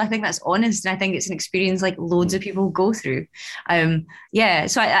cynical. I think that's honest, and I think it's an experience like loads of people go through. So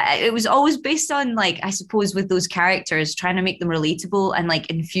it was always based on, like, I suppose with those characters, trying to make them relatable and like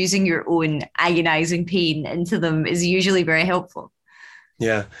infusing your own agonizing pain into them is usually very helpful.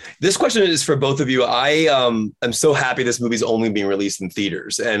 Yeah. This question is for both of you. I am so happy this movie's only being released in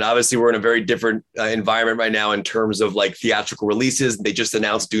theaters. And obviously we're in a very different environment right now in terms of like theatrical releases. They just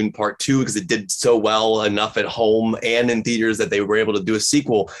announced Dune Part 2 because it did so well enough at home and in theaters that they were able to do a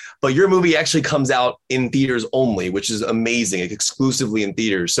sequel. But your movie actually comes out in theaters only, which is amazing. It's exclusively in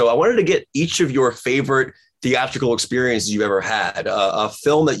theaters. So I wanted to get each of your favorite theatrical experiences you've ever had. A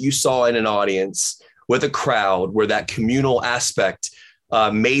film that you saw in an audience with a crowd where that communal aspect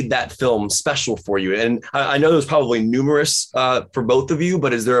made that film special for you. And I know there's probably numerous for both of you,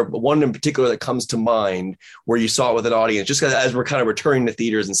 but is there one in particular that comes to mind where you saw it with an audience, just as we're kind of returning to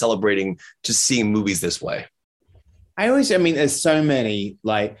theaters and celebrating just seeing movies this way? I mean, there's so many,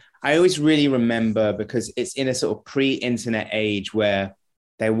 like, I always really remember, because it's in a sort of pre-internet age where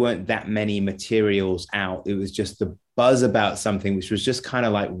there weren't that many materials out. It was just the buzz about something, which was just kind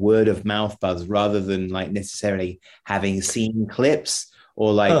of like word of mouth buzz rather than like necessarily having seen clips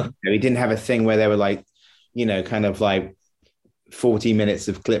or like, we didn't have a thing where they were like, kind of like 40 minutes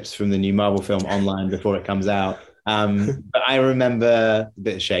of clips from the new Marvel film online before it comes out. But I remember a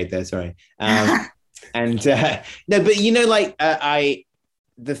bit of shade there, sorry. No, but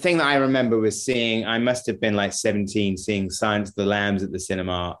the thing that I remember was seeing, I must have been like 17, seeing Silence of the Lambs at the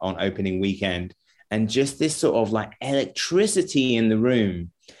cinema on opening weekend, and just this sort of like electricity in the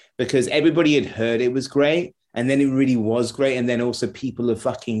room because everybody had heard it was great. And then it really was great. And then also people are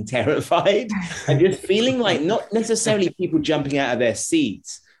fucking terrified and just feeling like not necessarily people jumping out of their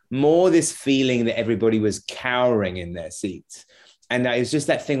seats, more this feeling that everybody was cowering in their seats. And it was just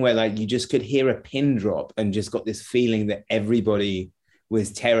that thing where like you just could hear a pin drop and just got this feeling that everybody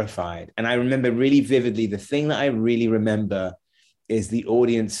was terrified. And I remember really vividly, the thing that I really remember is the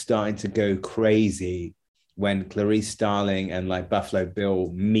audience starting to go crazy when Clarice Starling and like Buffalo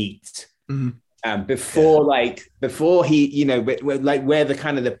Bill meet. Mm-hmm. Before he, like where the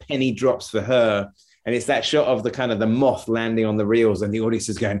kind of the penny drops for her, and it's that shot of the kind of the moth landing on the reels, and the audience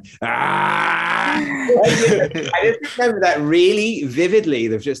is going, ah! I just remember that really vividly.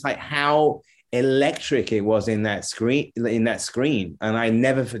 There's just like how electric it was in that screen, and I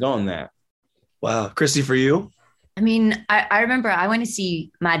never forgotten that. Wow, Christy, for you? I mean, I remember I went to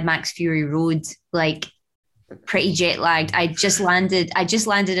see Mad Max Fury Road, like pretty jet lagged. I just landed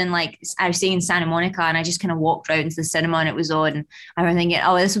in like, I was staying in Santa Monica, and I just kind of walked right into the cinema and it was on. And I was thinking,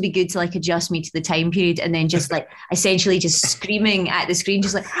 oh, this will be good to like adjust me to the time period. And then just like essentially just screaming at the screen,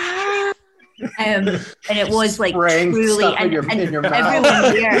 just like, ah! And it was like truly, and everyone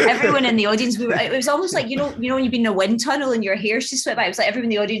in the audience, it was almost like, when you've been in a wind tunnel and your hair's just swept by, it was like everyone in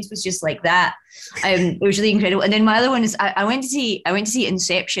the audience was just like that. It was really incredible. And then my other one is I went to see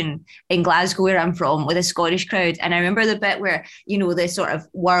Inception in Glasgow, where I'm from, with a Scottish crowd. And I remember the bit where, the sort of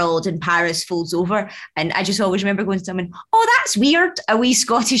world in Paris folds over. And I just always remember going to someone, oh, that's weird. A wee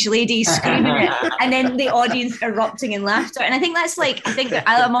Scottish lady screaming it. And then the audience erupting in laughter. And I think that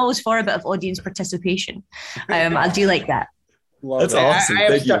I'm always for a bit of audience participation. I do like that. That's awesome. I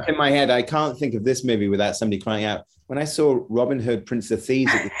have stuck in my head. I can't think of this movie without somebody crying out. When I saw Robin Hood, Prince of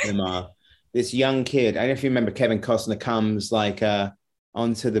Thieves at the cinema, this young kid, I don't know if you remember, Kevin Costner comes like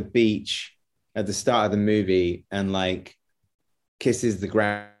onto the beach at the start of the movie and like kisses the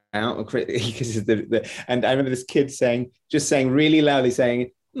ground. He kisses and I remember this kid saying really loudly,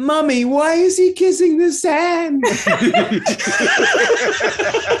 saying, "Mummy, why is he kissing the sand?"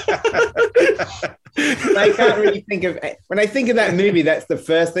 I can't really think of, when I think of that movie, that's the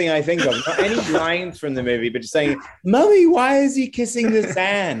first thing I think of. Not any lines from the movie, but just saying, "Mummy, why is he kissing the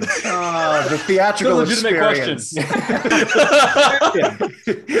sand?" Oh, the theatrical experience.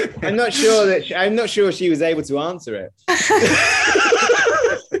 I'm not sure she was able to answer it.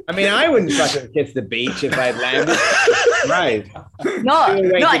 I mean, I wouldn't fucking kiss the beach if I'd landed. Right. Not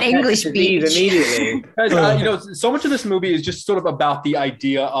an English beach. Immediately. So much of this movie is just sort of about the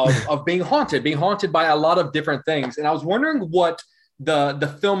idea of being haunted by a lot of different things. And I was wondering what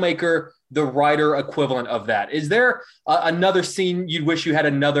the filmmaker, the writer equivalent of that. Is there another scene you'd wish you had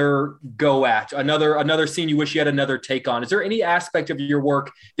another go at, another scene you wish you had another take on? Is there any aspect of your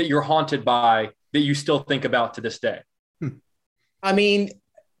work that you're haunted by that you still think about to this day? I mean,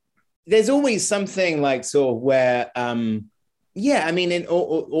 there's always something like sort of where, I mean, in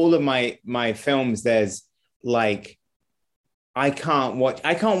all of my films, there's like, I can't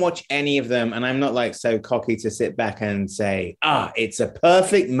watch any of them, and I'm not like so cocky to sit back and say, it's a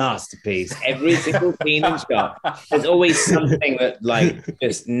perfect masterpiece. Every single scene and shot. There's always something that like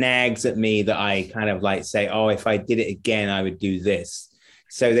just nags at me that I kind of like say, oh, if I did it again, I would do this.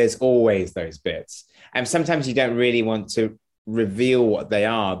 So there's always those bits. And sometimes you don't really want to reveal what they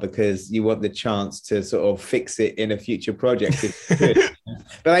are because you want the chance to sort of fix it in a future project.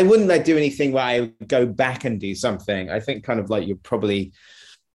 But I wouldn't like do anything where I would go back and do something. I think kind of like you're probably,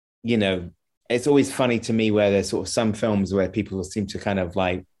 it's always funny to me where there's sort of some films where people seem to kind of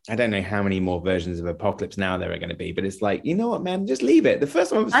like, I don't know how many more versions of Apocalypse Now there are going to be, but it's like, you know what, man, just leave it. The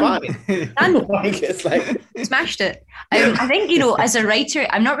first one was fine. It's like smashed it. I think, as a writer,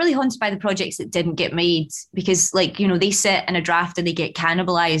 I'm not really haunted by the projects that didn't get made because, like, they sit in a draft and they get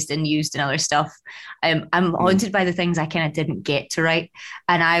cannibalized and used in other stuff. I'm haunted by the things I kind of didn't get to write.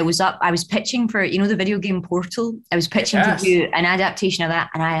 And I was pitching for, the video game Portal. I was pitching to do an adaptation of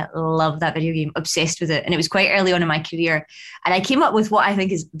that. And I love that video game, obsessed with it. And it was quite early on in my career. And I came up with what I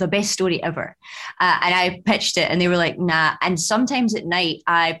think is the best story ever. And I pitched it and they were like, nah. And sometimes at night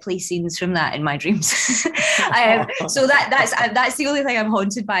I play scenes from that in my dreams. So that's the only thing I'm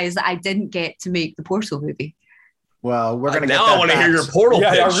haunted by, is that I didn't get to make the Portal movie. Well, we're going to now I want to hear your Portal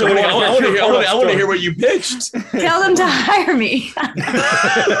pitch. I want to hear what you pitched. Tell them to hire me.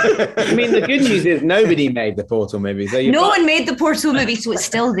 I mean, the good news is nobody made the Portal movie. So no one made the Portal movie, so it's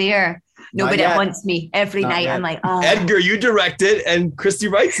still there. Nobody wants me. Every night I'm like, oh. Edgar, you direct it and Christy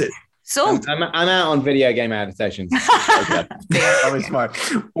writes it. So I'm out on video game adaptations. Okay. Probably smart.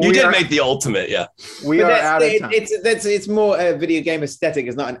 You did make the ultimate, yeah. We are out of time. It's more a video game aesthetic.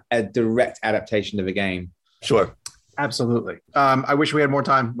 It's not a direct adaptation of a game. Sure. Absolutely. I wish we had more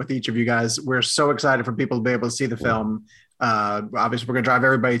time with each of you guys. We're so excited for people to be able to see the film. Obviously, we're going to drive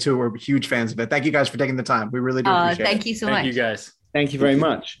everybody to it. We're huge fans of it. Thank you guys for taking the time. We really do appreciate it. Thank you so much. Thank you guys. Thank you very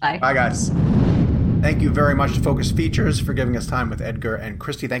much. Bye. Bye, guys. Thank you very much to Focus Features for giving us time with Edgar and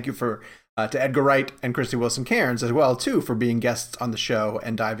Christy. Thank you to Edgar Wright and Christy Wilson Cairns as well, too, for being guests on the show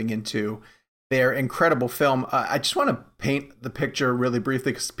and diving into their incredible film. I just want to paint the picture really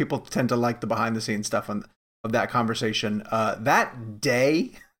briefly because people tend to like the behind-the-scenes stuff of that conversation. That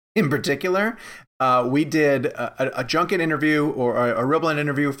day in particular, we did a junket interview or a Ribblin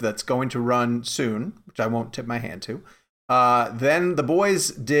interview that's going to run soon, which I won't tip my hand to. Then the boys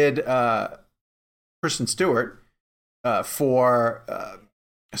did Kristen Stewart for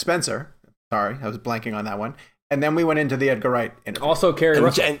Spencer. Sorry, I was blanking on that one. And then we went into the Edgar Wright interview. Also, Carrie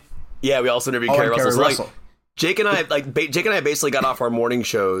Russell. We also interviewed Carrie Russell. So Jake and I basically got off our morning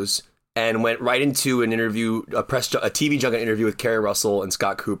shows and went right into an interview, a TV junket interview with Carrie Russell and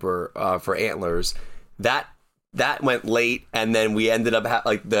Scott Cooper for Antlers. That went late, and then we ended up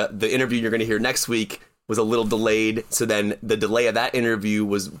the interview you're going to hear next week was a little delayed. So then the delay of that interview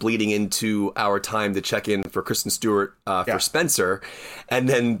was bleeding into our time to check in for Kristen Stewart for Spencer. And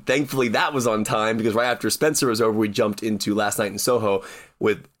then thankfully that was on time, because right after Spencer was over, we jumped into Last Night in Soho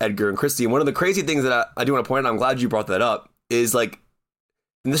with Edgar and Christy. And one of the crazy things that I do want to point out, I'm glad you brought that up, is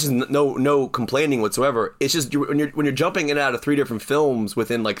and this is no complaining whatsoever. It's just when you're jumping in and out of 3 different films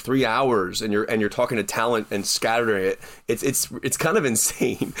within 3 hours, and you're talking to talent and scattering it. It's kind of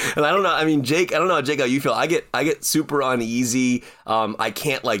insane. And I don't know. I mean, Jake, I don't know, Jake, how you feel. I get super uneasy. I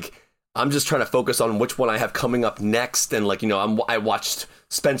can't I'm just trying to focus on which one I have coming up next. And I watched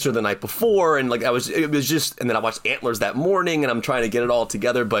Spencer the night before, and and then I watched Antlers that morning, and I'm trying to get it all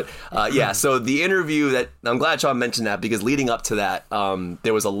together. But so the interview that, I'm glad Sean mentioned that, because leading up to that,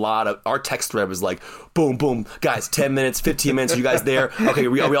 there was a lot of, our text thread was like, boom, boom, guys, 10 minutes, 15 minutes, you guys there? Okay, are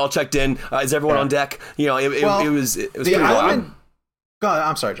we all checked in? Is everyone on deck? It was pretty wild. God,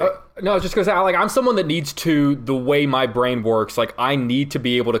 I'm sorry, Jake. No, I was just going to say, I'm someone that needs to, the way my brain works, I need to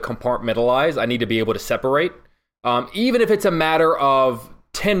be able to compartmentalize. I need to be able to separate, even if it's a matter of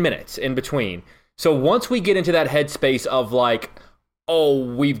 10 minutes in between. So once we get into that headspace of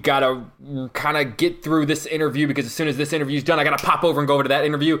we've got to kind of get through this interview, because as soon as this interview's done, I got to pop over and go over to that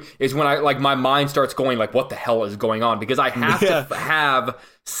interview, is when I my mind starts going what the hell is going on? Because I have to have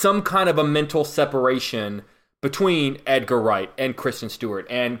some kind of a mental separation between Edgar Wright and Kristen Stewart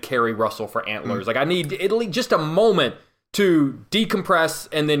and Carrie Russell for Antlers. I need at least just a moment to decompress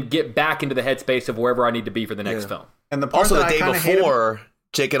and then get back into the headspace of wherever I need to be for the next film. And the part also, the day before,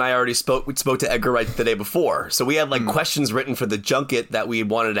 Jake and I already spoke to Edgar Wright the day before. So we had questions written for the junket that we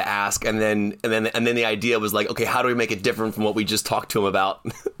wanted to ask, and then the idea was okay, how do we make it different from what we just talked to him about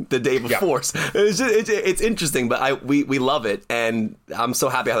the day before? Yeah. So it's interesting, but we love it, and I'm so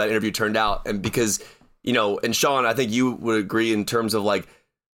happy how that interview turned out. And because and Sean, I think you would agree in terms of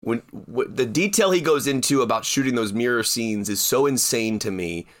when the detail he goes into about shooting those mirror scenes is so insane to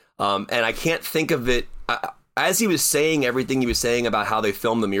me. And I can't think of it. As he was saying everything he was saying about how they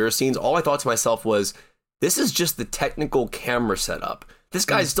filmed the mirror scenes, all I thought to myself was, this is just the technical camera setup. This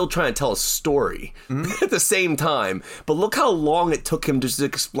guy's still trying to tell a story at the same time. But look how long it took him just to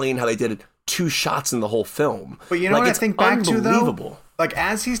explain how they did 2 shots in the whole film. But you know what I think back to, though?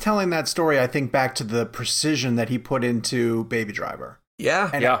 As he's telling that story, I think back to the precision that he put into Baby Driver. Yeah.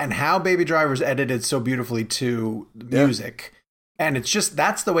 And how Baby Driver's edited so beautifully to the music. And it's just,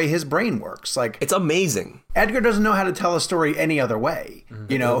 that's the way his brain works. It's amazing. Edgar doesn't know how to tell a story any other way.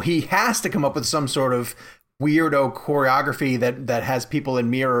 He has to come up with some sort of weirdo choreography that has people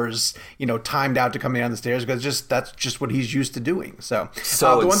in mirrors, timed out to come down the stairs, because that's just what he's used to doing. So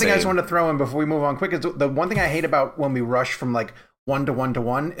the one thing I just want to throw in before we move on quick is the one thing I hate about when we rush from 1 to 1 to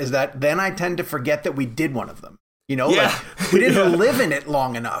 1 is that then I tend to forget that we did one of them. We didn't live in it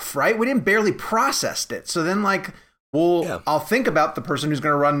long enough, right? We didn't barely processed it. So then I'll think about the person who's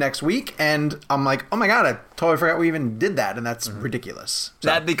going to run next week, and I'm like, oh my god, I totally forgot we even did that, and that's ridiculous. So,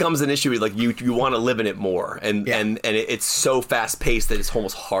 that becomes an issue. Like you want to live in it more, and it's so fast paced that it's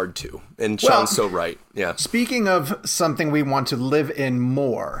almost hard to. And Sean's so right. Yeah. Speaking of something we want to live in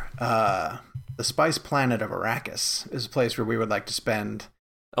more, the spice planet of Arrakis is a place where we would like to spend.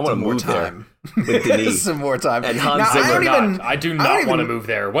 I want to move time. There with Denis. Some more time. And Hans Zimmer. I do not want to move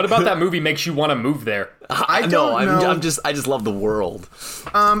there. What about that movie makes you want to move there? I don't know. I just love the world.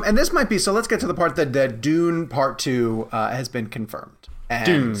 And this might be, so let's get to the part that Dune Part 2 has been confirmed. And,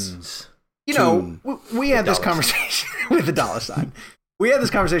 Dunes. You know, we had this conversation with the dollar sign. We had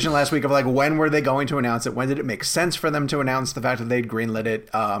this conversation last week of like, when were they going to announce it? When did it make sense for them to announce the fact that they'd greenlit it?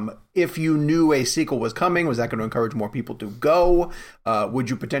 If you knew a sequel was coming, was that going to encourage more people to go?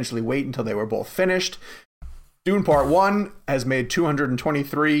 Would you potentially wait until they were both finished? Dune Part 1 has made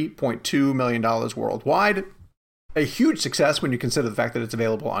 $223.2 million worldwide. A huge success when you consider the fact that it's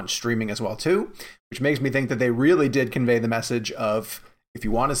available on streaming as well, too, which makes me think that they really did convey the message of, if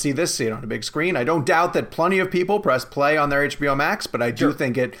you want to see this, see it on a big screen. I don't doubt that plenty of people press play on their HBO Max, but I do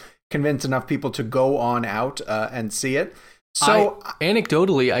think it convinced enough people to go on out and see it. So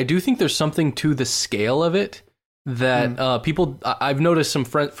anecdotally, I do think there's something to the scale of it that people, I've noticed some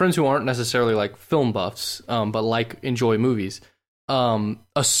friends who aren't necessarily like film buffs, but like enjoy movies,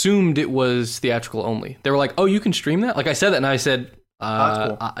 assumed it was theatrical only. They were like, oh, you can stream that? Like I said that, and I said,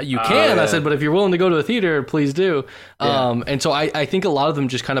 cool. You can. I said, but if you're willing to go to a theater, please do. And so I think a lot of them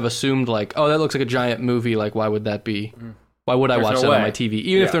just kind of assumed like, oh, that looks like a giant movie. Like, why would that be? Why would I watch that on my TV?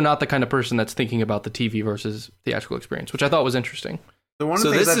 Even if they're not the kind of person that's thinking about the TV versus theatrical experience, which I thought was interesting. So one of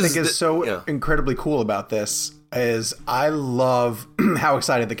the things I think is so incredibly cool about this is I love how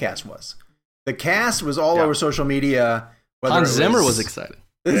excited the cast was. The cast was all over social media. Hans Zimmer was excited.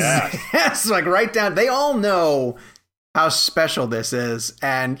 Yes, like right down. They all know how special this is,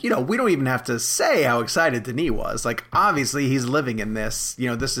 and you know, we don't even have to say how excited Denis was. Like, obviously he's living in this, you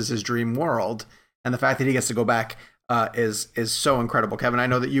know, this is his dream world, and the fact that he gets to go back is so incredible. Kevin, I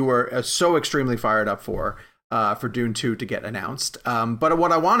know that you were so extremely fired up for Dune 2 to get announced, but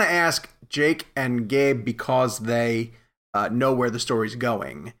what I want to ask Jake and Gabe, because they know where the story's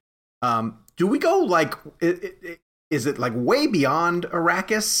going, do we go like is it like way beyond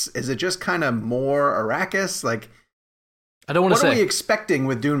Arrakis? Is it just kind of more Arrakis? Like, I don't want to say. What are we expecting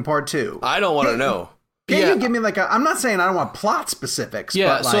with Dune Part 2? I don't want to know. Can you give me like I'm not saying I don't want plot specifics. Yeah,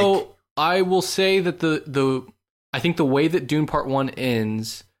 but like, so I will say that I think the way that Dune Part 1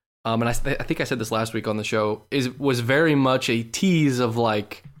 ends, and I think I said this last week on the show, was very much a tease of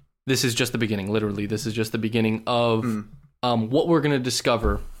like, this is just the beginning. Literally, this is just the beginning of what we're going to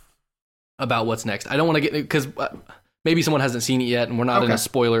discover about what's next. I don't want to get, because maybe someone hasn't seen it yet, and we're not in a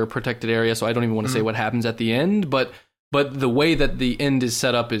spoiler protected area, so I don't even want to say what happens at the end, but the way that the end is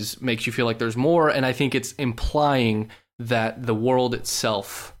set up makes you feel like there's more, and I think it's implying that the world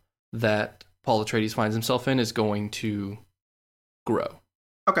itself that Paul Atreides finds himself in is going to grow.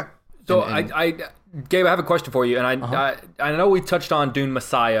 Okay. So Gabe, I have a question for you, and I know we touched on Dune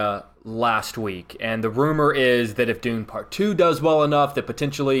Messiah last week, and the rumor is that if Dune Part 2 does well enough, that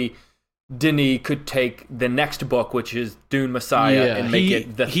potentially Denis could take the next book, which is Dune Messiah, and make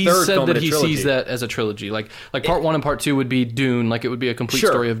it the third film in a trilogy. He said that he sees that as a trilogy. Like Part 1 and Part 2 would be Dune, like it would be a complete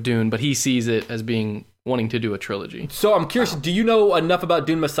story of Dune, but he sees it as wanting to do a trilogy. So I'm curious, do you know enough about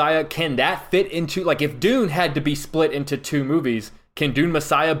Dune Messiah? Can that fit into, like, if Dune had to be split into two movies, can Dune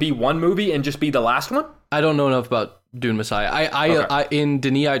Messiah be one movie and just be the last one? I don't know enough about Dune Messiah. I in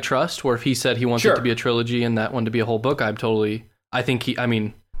Denis I trust, where if he said he wants it to be a trilogy and that one to be a whole book,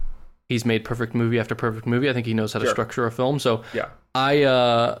 he's made perfect movie after perfect movie. I think he knows how to structure a film. So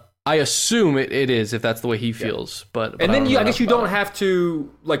I assume it is, if that's the way he feels. But and then I guess you don't have to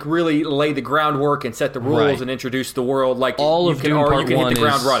like really lay the groundwork and set the rules and introduce the world. Like all of Dune Part 1 hit the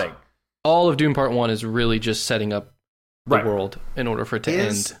ground running. All of Dune Part 1 is really just setting up the world in order for it to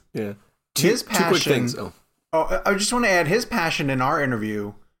end. Yeah. His passion. 2 quick things. I just want to add his passion in our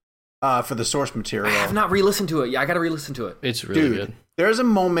interview for the source material. I have not re-listened to it. Yeah, I got to re-listen to it. It's really good. There's a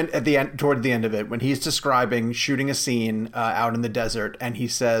moment at the end, toward the end of it, when he's describing shooting a scene out in the desert, and he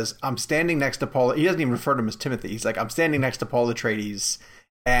says, "I'm standing next to Paul." He doesn't even refer to him as Timothy. He's like, "I'm standing next to Paul Atreides,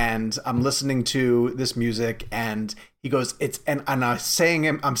 and I'm listening to this music." And he goes, "I'm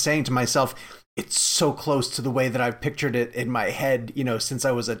saying to myself, it's so close to the way that I've pictured it in my head, since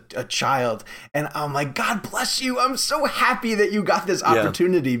I was a child. And I'm like, God bless you. I'm so happy that you got this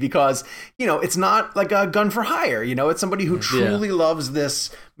opportunity because, it's not like a gun for hire. It's somebody who truly loves this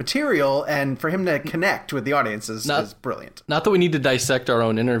material, and for him to connect with the audience is brilliant. Not that we need to dissect our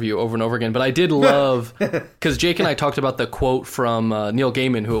own interview over and over again, but I did love, because Jake and I talked about the quote from Neil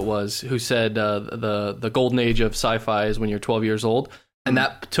Gaiman, who said the golden age of sci-fi is when you're 12 years old. And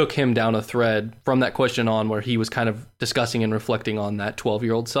that took him down a thread from that question on, where he was kind of discussing and reflecting on that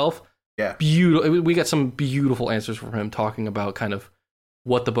 12-year-old self. Yeah. Beautiful. We got some beautiful answers from him talking about kind of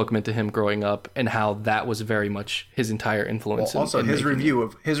what the book meant to him growing up and how that was very much his entire influence. Well, also, his review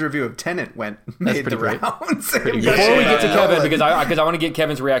of Tenet made the rounds. Before we get to Kevin, because I want to get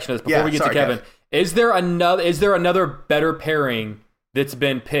Kevin's reaction to this. Before we get to Kevin, is there another better pairing that's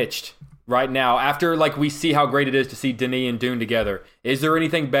been pitched right now, after we see how great it is to see Denis and Dune together? Is there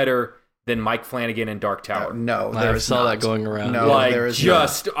anything better than Mike Flanagan and Dark Tower? No, I saw that going around. No, there is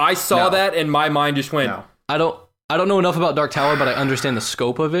not. I saw that and my mind just went. No. I don't know enough about Dark Tower, but I understand the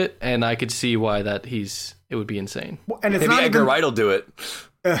scope of it, and I could see why it would be insane. And it's maybe not Edgar Wright will do it.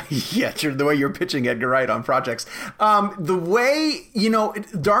 The way you're pitching Edgar Wright on projects. The way,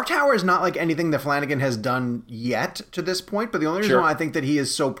 Dark Tower is not like anything that Flanagan has done yet to this point, but the only reason why I think that he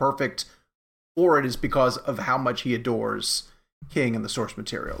is so perfect for it is because of how much he adores King and the source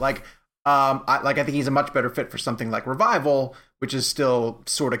material. I think he's a much better fit for something like Revival, which is still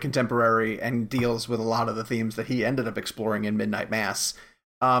sort of contemporary and deals with a lot of the themes that he ended up exploring in Midnight Mass.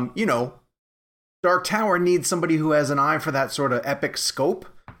 Dark Tower needs somebody who has an eye for that sort of epic scope,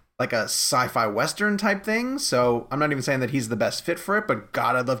 like a sci-fi western type thing. So I'm not even saying that he's the best fit for it, but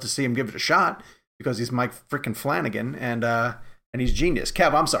God, I'd love to see him give it a shot because he's Mike freaking Flanagan and he's genius.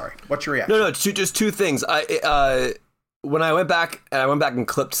 Kev, I'm sorry. What's your reaction? No, just two things. When I went back and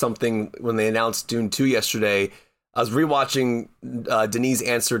clipped something when they announced Dune 2 yesterday, I was rewatching Denis'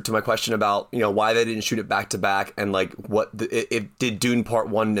 answer to my question about why they didn't shoot it back to back, and if did Dune Part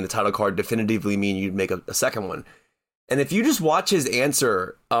 1 in the title card definitively mean you'd make a second one. And if you just watch his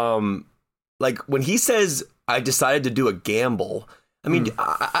answer, when he says I decided to do a gamble, I mean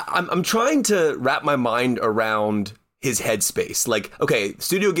I'm trying to wrap my mind around his headspace. Okay,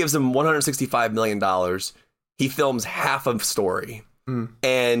 studio gives him $165 million. He films half of story,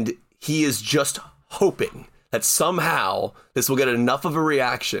 and he is just hoping that somehow this will get enough of a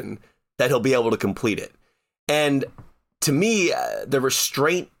reaction that he'll be able to complete it. And to me, the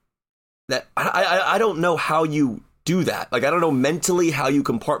restraint that I don't know how you do that. I don't know mentally how you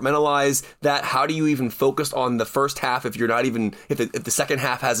compartmentalize that. How do you even focus on the first half if you're not even, if the second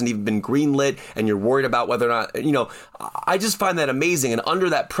half hasn't even been greenlit and you're worried about whether or not, I just find that amazing. And under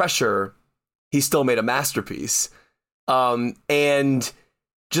that pressure, he still made a masterpiece. And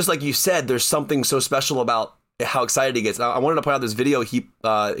just like you said, there's something so special about how excited he gets. I wanted to point out this video. He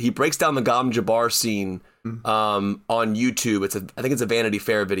breaks down the Gom Jabbar scene on YouTube. I think it's a Vanity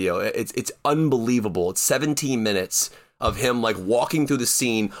Fair video. It's unbelievable. It's 17 minutes of him walking through the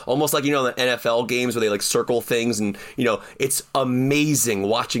scene, almost like the NFL games where they circle things, and it's amazing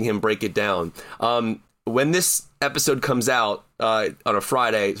watching him break it down. When this episode comes out on a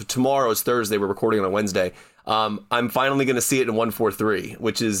Friday, so tomorrow is Thursday, we're recording on a Wednesday. I'm finally going to see it in 143,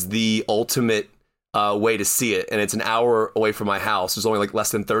 which is the ultimate way to see it, and it's an hour away from my house. There's only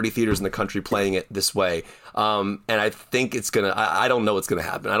less than 30 theaters in the country playing it this way, and I think it's gonna. I don't know what's gonna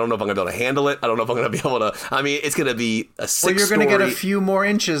happen. I don't know if I'm gonna be able to handle it. I don't know if I'm gonna be able to. I mean, it's gonna be a 6. Well, you're gonna get a few more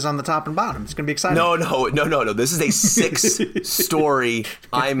inches on the top and bottom. It's gonna be exciting. No. This is a 6-story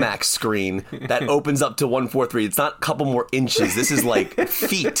IMAX screen that opens up to 143. It's not a couple more inches. This is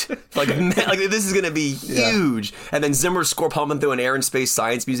feet. This is gonna be huge. And then Zimmer's score pumping through an Air and Space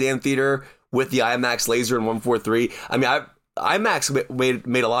Science Museum theater with the IMAX laser in 143. I mean, IMAX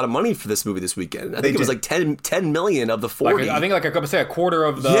made a lot of money for this movie this weekend. I think it was 10 million of the 40. I think a quarter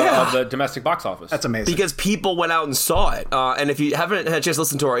of the domestic box office. That's amazing. Because people went out and saw it. And if you haven't had a chance to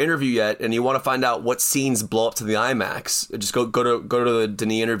listen to our interview yet, and you want to find out what scenes blow up to the IMAX, just go to the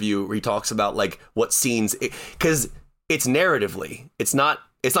Denis interview where he talks about what scenes, because it's narratively. It's not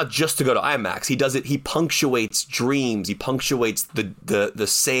just to go to IMAX. He does it. He punctuates dreams. He punctuates the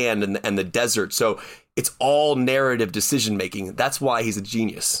sand and the desert. So it's all narrative decision making. That's why he's a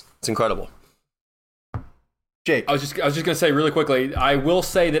genius. It's incredible. Jake, I was just gonna say really quickly. I will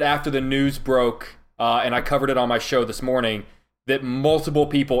say that after the news broke, and I covered it on my show this morning, that multiple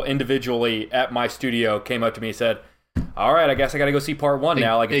people individually at my studio came up to me and said, all right, I guess I got to go see part 1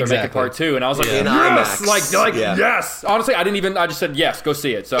 now. If they're making part 2, and I was like, yes, yes. Honestly, I just said yes, go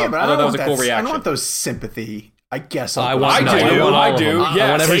see it. So I thought that was a cool reaction. I don't want those sympathy I guess I I'll go want- see no, it. I want all I of do. them. I Yeah,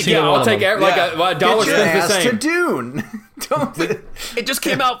 want every single one I'll of take them. like Yeah. a dollar Get your spent the ass same. to Dune. Don't. It just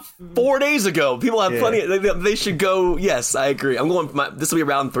came out 4 days ago. People have plenty. They should go. Yes, I agree. I'm going. This will be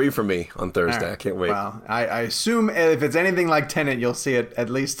round 3 for me on Thursday. I can't wait. Well, I assume if it's anything like Tenet, you'll see it at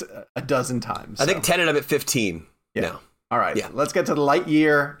least a dozen times. I think Tenet. I'm at 15 now. All right, Yeah. let's get to the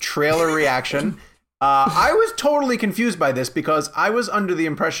Lightyear trailer reaction. I was totally confused by this because I was under the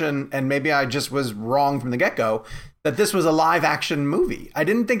impression, and maybe I just was wrong from the get-go, that this was a live-action movie. I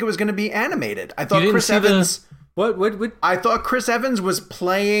didn't think it was going to be animated. I thought didn't Chris see the- Evans. What? I thought Chris Evans was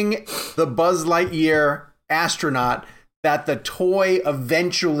playing the Buzz Lightyear astronaut that the toy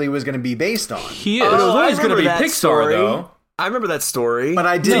eventually was going to be based on. He is. But it was Oh, I always going to be remember that Pixar, story. though. I remember that story. But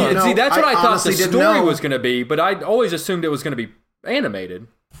I didn't know. See, that's what I thought the honestly didn't story know. was going to be, but I always assumed it was going to be animated.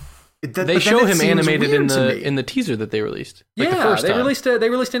 They show him animated in the teaser that they released. Like the Yeah, first they time.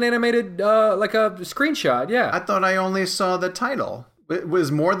 released an animated like a screenshot. Yeah, I thought I only saw the title. It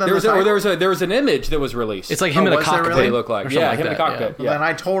was more than there was the title. there was an image that was released. It's like him in a was there cockpit. really? They look like or something him in the that, cockpit. Well, Yeah. then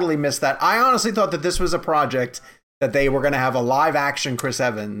I totally missed that. I honestly thought that this was a project that they were going to have a live action Chris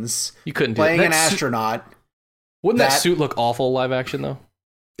Evans You couldn't do playing it. an astronaut. Wouldn't that that- suit look awful live action though?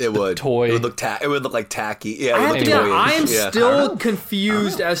 it would. toy. It would look. It would look like tacky. Yeah. It would look Yeah, toyish. I am Yeah. still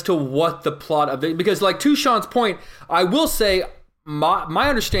confused as to what the plot of it, because like to Sean's point, I will say my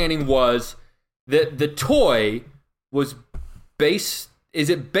understanding was that the toy was based. Is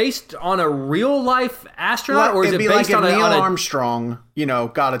it based on a real life astronaut, or is It'd it be based like on if Neil a Armstrong,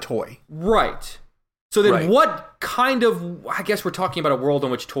 got a toy. right? So then, Right. what kind of? I guess we're talking about a world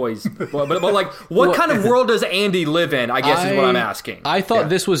in which toys, but like, what kind of world does Andy live in? I guess is what I'm asking. I thought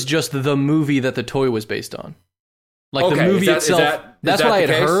this was just the movie that the toy was based on. Like Okay, the movie is itself. that That's what I had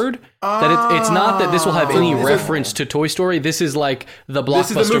the case? heard. That it's not that this will have any Oh. reference to Toy Story. This is like the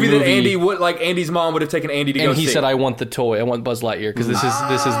blockbuster This is the movie that Andy would like. Andy's mom would have taken Andy to go and he see. said, "I want the toy. I want Buzz Lightyear because this is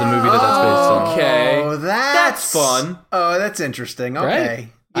the movie that's based on." Okay, Oh, that's fun. Oh, that's interesting. Okay.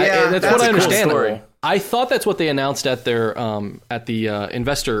 Right? Yeah, that's a what I cool understand. story. I thought that's what they announced at their at the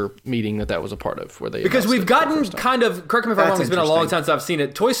investor meeting that was a part of, where they Because announced we've it for the gotten first time. kind of, correct me if I'm That's wrong, it's been a long interesting. time since I've seen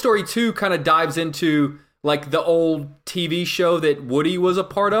it. Toy Story 2 kind of dives into like the old TV show that Woody was a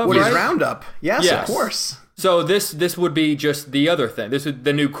part of, Woody's right? Roundup. Yes, Yes. of course. So this would be just the other thing. This is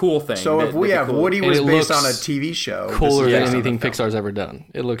the new cool thing. So if we have Woody And was it based on a looks TV show, this cooler is than based on anything a film. Pixar's ever done.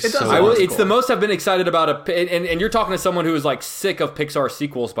 It looks It does so. look awesome. It's the most I've been excited about and you're talking to someone who is like sick of Pixar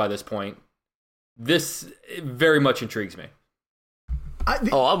sequels by this point. This very much intrigues me.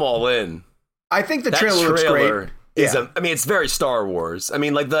 Oh, I'm all in. I think the That trailer looks great. is Yeah. I mean, it's very Star Wars. I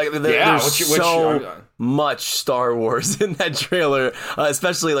mean, like Yeah, there's which- so much Star Wars in that trailer,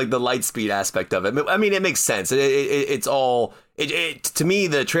 especially like the light speed aspect of it. I mean, it makes sense. It's all. To me,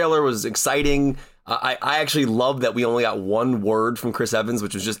 the trailer was exciting. I actually love that we only got one word from Chris Evans,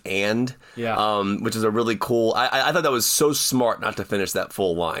 which was just "and," which is a really cool. I thought that was so smart not to finish that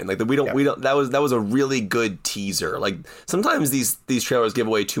full line. Like we don't. That was a really good teaser. Like sometimes these trailers give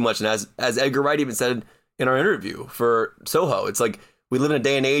away too much, and as Edgar Wright even said in our interview for Soho, it's like we live in a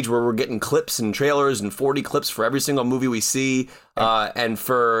day and age where we're getting clips and trailers and 40 clips for every single movie we see, and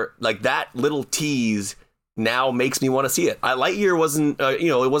for like that little tease now makes me want to see it. Lightyear wasn't,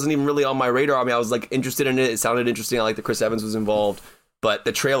 it wasn't even really on my radar. I mean, I was like interested in it. It sounded interesting. I like that Chris Evans was involved, but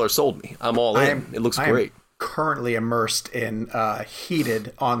the trailer sold me. I'm all in. It looks great. Currently immersed in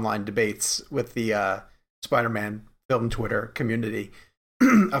heated online debates with the Spider-Man film Twitter community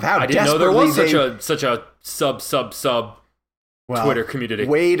of how I didn't know there was desperately such a sub well, Twitter community.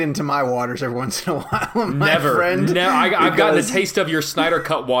 Wade into my waters every once in a while, my Never. friend. I've gotten a because taste of your Snyder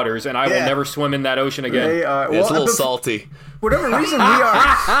Cut waters, and I will Yeah. never swim in that ocean again. They, It's a little but salty. for whatever reason,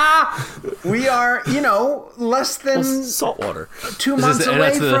 we are, less than Salt water. 2 months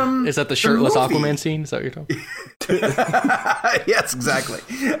away from. Is that the shirtless movie. Aquaman scene? Is that what you're talking? Yes, exactly.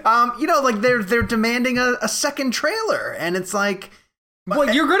 Like they're demanding a second trailer, and it's like,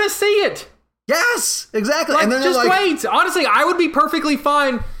 Well, you're gonna see it. yes, exactly. Like, and then they're just like, wait. Honestly, I would be perfectly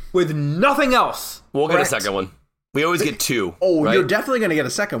fine with nothing else. We'll get a Correct. second one. We always get two. oh, right? you're definitely going to get a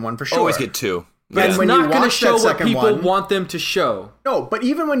second one for sure. Always get two. And Yeah. It's when you not going to watch show that what second people one- want them to show. No, but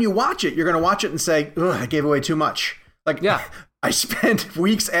even when you watch it, you're going to watch it and say, ugh, I gave away too much. Like, Yeah. I spent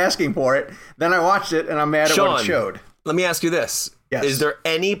weeks asking for it, then I watched it, and I'm mad at what Sean, it showed. Let me ask you this. Yes. Is there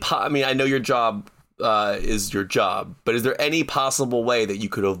any I mean, I know your job is your job, but is there any possible way that you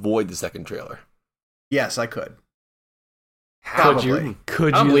could avoid the second trailer? Yes, I could. How? Probably.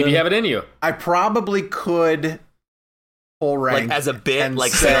 Could I don't you? believe you have it in you. I probably could pull rank. Like as a bit, and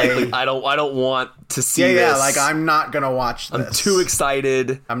like say, say, like, I don't want to see yeah, this. like I'm not going to watch this. I'm too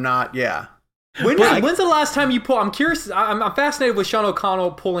excited. I'm not, yeah. When's the last time you pulled? I'm curious. I'm fascinated with Sean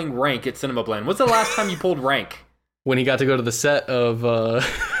O'Connell pulling rank at Cinema Blend. When's the last time you pulled rank? When he got to go to the set of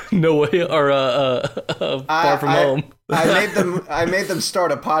No Way or Far From Home. I made them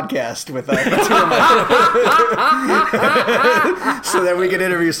start a podcast with so that we could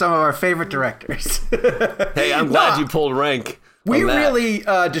interview some of our favorite directors. Hey, I'm glad you pulled rank. We really we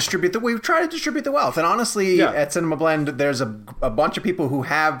try to distribute the wealth, and honestly, at Cinema Blend, there's a bunch of people who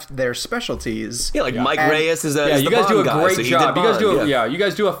have their specialties. Yeah, like Mike Reyes is you guys do a great job. You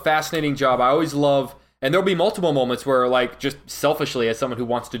guys do a fascinating job. I always love, and there'll be multiple moments where, like, just selfishly, as someone who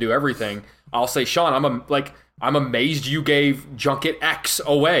wants to do everything, I'll say, Sean, I'm amazed you gave Junket X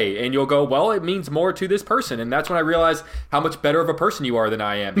away, and you'll go, well, it means more to this person, and that's when I realize how much better of a person you are than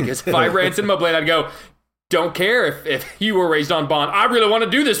I am. Because if I ran Cinema Blend, I'd go, don't care if you were raised on Bond. I really want to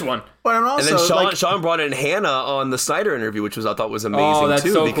do this one. But also, and then Sean brought in Hannah on the Snyder interview, which I thought was amazing. Oh, that's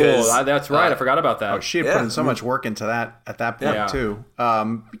too, so because, cool. That's right. I forgot about that. She had put in so much work into that at that point too.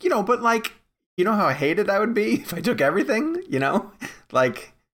 But like, you know how hated I would be if I took everything.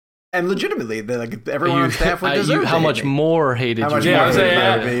 Like. And legitimately, everyone on staff would deserve how much more hated you? I didn't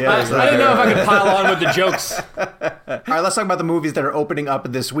know if I could pile on with the jokes. All right, let's talk about the movies that are opening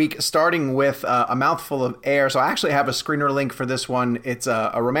up this week, starting with A Mouthful of Air. So I actually have a screener link for this one. It's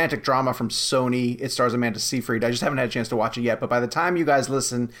a romantic drama from Sony. It stars Amanda Seyfried. I just haven't had a chance to watch it yet, but by the time you guys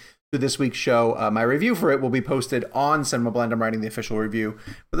listen to this week's show, my review for it will be posted on Cinema Blend. I'm writing the official review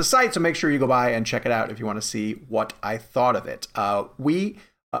for the site, so make sure you go by and check it out if you want to see what I thought of it. We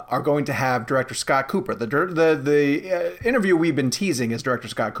are going to have director Scott Cooper. The interview we've been teasing is director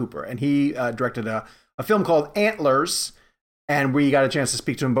Scott Cooper, and he directed a film called Antlers, and we got a chance to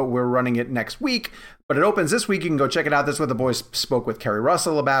speak to him, but we're running it next week. But it opens this week. You can go check it out. That's what the boys spoke with Kerry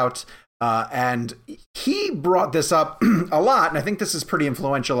Russell about, and he brought this up a lot, and I think this is pretty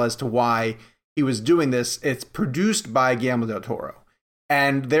influential as to why he was doing this. It's produced by Guillermo del Toro,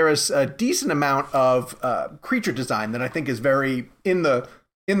 and there is a decent amount of creature design that I think is very in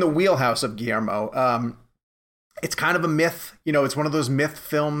the wheelhouse of Guillermo. It's kind of a myth. It's one of those myth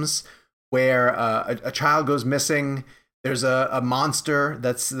films where a child goes missing. There's a monster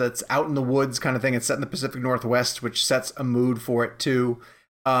that's out in the woods kind of thing. It's set in the Pacific Northwest, which sets a mood for it too.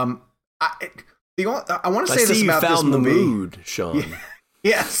 I want to say this about this movie. The mood, Sean. Yeah,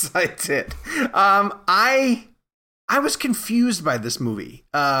 yes, I did. I was confused by this movie.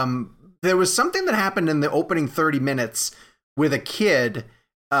 There was something that happened in the opening 30 minutes with a kid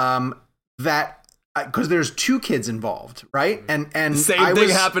that because there's two kids involved, right? And the same thing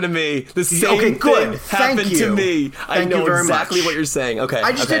happened to me. The same thing happened to me. I know exactly what you're saying. Okay,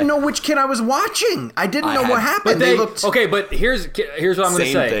 I just didn't know which kid I was watching. I didn't know what happened. But but here's what I'm going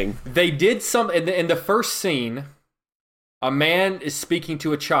to say. They did some in the first scene. A man is speaking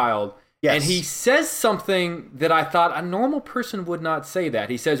to a child. Yes. And he says something that I thought a normal person would not say that.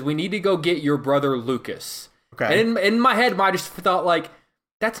 He says, "We need to go get your brother Lucas." Okay. And in my head, I just thought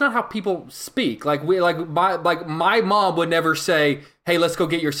that's not how people speak. My mom would never say, "Hey, let's go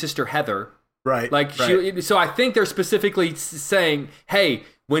get your sister Heather." Right. So I think they're specifically saying, "Hey,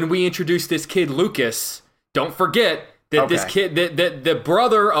 when we introduce this kid Lucas, don't forget that this kid, that the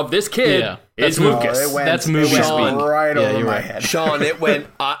brother of this kid is Lucas." That's movie speak. Right over my head. Sean, it went.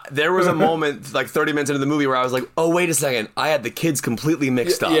 There was a moment, 30 minutes into the movie, where I was like, "Oh, wait a second! I had the kids completely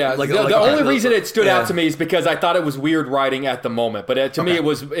mixed up." Yeah. The only reason it stood out to me is because I thought it was weird writing at the moment, but to me, it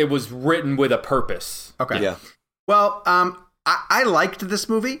was written with a purpose. Okay. Yeah. Well, I liked this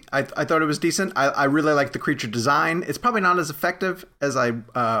movie. I thought it was decent. I really liked the creature design. It's probably not as effective as I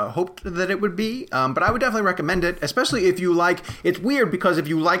hoped that it would be, but I would definitely recommend it, especially if you like... It's weird because if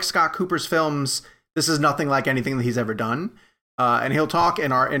you like Scott Cooper's films, this is nothing like anything that he's ever done. And he'll talk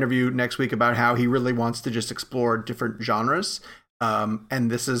in our interview next week about how he really wants to just explore different genres.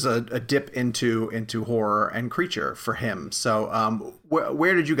 And this is a dip into horror and creature for him. So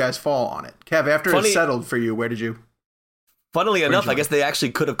where did you guys fall on it? Kev, after it settled for you, where did you... Funnily enough, I guess they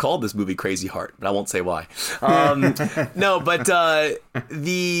actually could have called this movie Crazy Heart, but I won't say why. No, but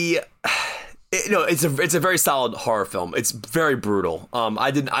it's a very solid horror film. It's very brutal.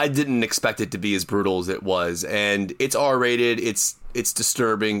 I didn't expect it to be as brutal as it was, and it's R-rated. It's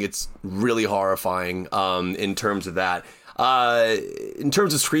disturbing. It's really horrifying. In terms of that. In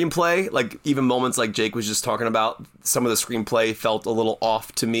terms of screenplay, even moments like Jake was just talking about, some of the screenplay felt a little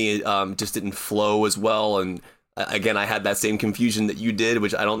off to me. Just didn't flow as well, and again, I had that same confusion that you did,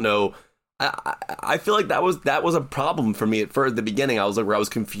 which I don't know. I feel like that was a problem for me at the beginning. I was where I was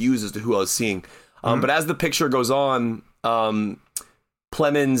confused as to who I was seeing. But as the picture goes on,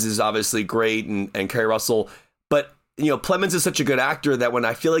 Plemons is obviously great, and Kerry Russell. But Plemons is such a good actor that when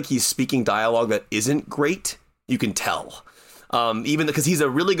I feel like he's speaking dialogue that isn't great, you can tell. Even because he's a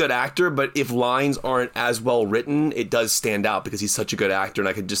really good actor, but if lines aren't as well written, it does stand out because he's such a good actor, and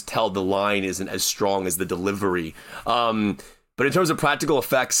I could just tell the line isn't as strong as the delivery. But in terms of practical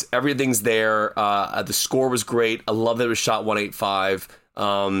effects, everything's there. The score was great. I love that it was shot 185.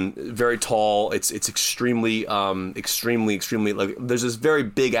 Very tall. It's extremely like there's this very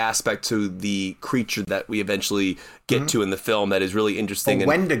big aspect to the creature that we eventually get to in the film that is really interesting. The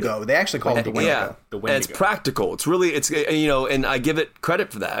Wendigo. They actually call it the Wendigo. Yeah, The Wendigo. And it's practical. It's and I give it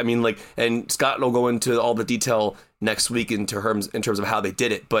credit for that. I mean, and Scott will go into all the detail next week in terms of how they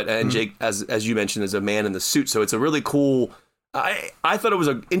did it. But Jake, as you mentioned, is a man in the suit, so it's a really cool. I thought it was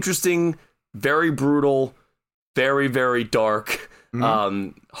an interesting, very brutal, very, very dark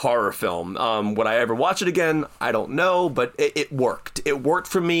horror film. Would I ever watch it again? I don't know, but it worked. It worked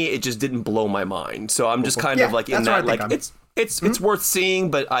for me. It just didn't blow my mind. So I'm just kind of like in that, like it's worth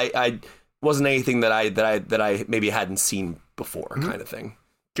seeing, but I wasn't anything that I maybe hadn't seen before, kind of thing.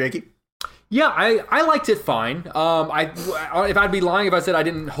 Jakey? Yeah, I liked it fine. If I'd be lying if I said I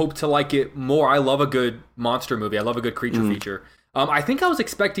didn't hope to like it more. I love a good monster movie. I love a good creature feature. I think I was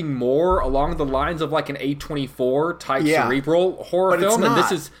expecting more along the lines of like an A24 type cerebral horror film, and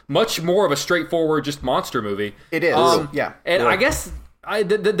this is much more of a straightforward just monster movie. It is, And I guess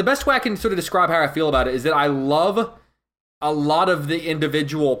the best way I can sort of describe how I feel about it is that I love a lot of the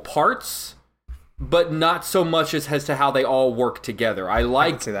individual parts, but not so much as to how they all work together. I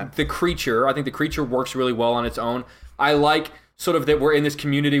like the creature. I think the creature works really well on its own. I like sort of that we're in this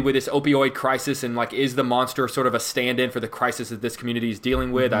community with this opioid crisis, and like, is the monster sort of a stand-in for the crisis that this community is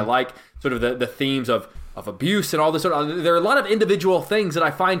dealing with? I like sort of the themes of abuse and all this sort of, there are a lot of individual things that I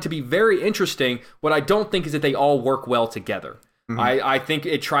find to be very interesting. What I don't think is that they all work well together. I think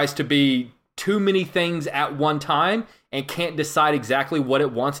it tries to be too many things at one time and can't decide exactly what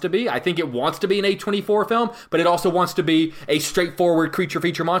it wants to be. I think it wants to be an A24 film, but it also wants to be a straightforward creature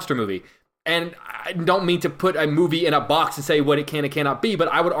feature monster movie. And I don't mean to put a movie in a box and say what it can and cannot be, but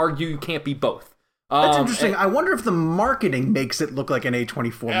I would argue you can't be both. That's interesting. I wonder if the marketing makes it look like an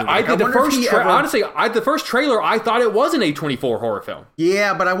A24 movie. Honestly, the first trailer, I thought it was an A24 horror film.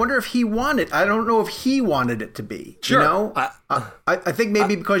 Yeah, but I wonder if he wanted. I don't know if he wanted it to be. Sure. You know, I think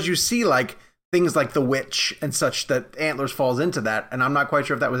maybe because you see like things like The Witch and such that Antlers falls into that, and I'm not quite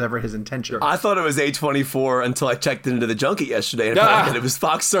sure if that was ever his intention. I thought it was A24 until I checked into the junket yesterday and found that it was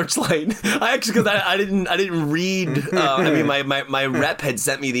Fox Searchlight. Because I didn't read. I mean, my rep had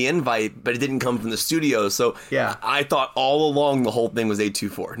sent me the invite, but it didn't come from the studio. So yeah, I thought all along the whole thing was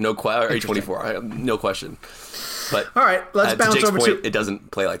A24, or A24, no question. But all right, let's bounce Jake's over point, to. It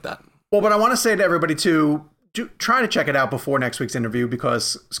doesn't play like that. Well, but I want to say to everybody too, try to check it out before next week's interview,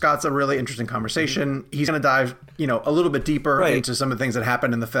 because Scott's a really interesting conversation. He's going to dive, a little bit deeper into some of the things that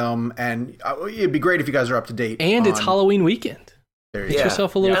happened in the film, and it'd be great if you guys are up to date. And it's Halloween weekend. There Get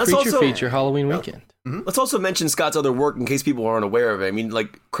yourself a little creature feature Halloween weekend. Let's also mention Scott's other work in case people aren't aware of it. I mean,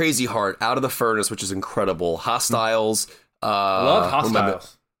 like Crazy Heart, Out of the Furnace, which is incredible. Hostiles. Love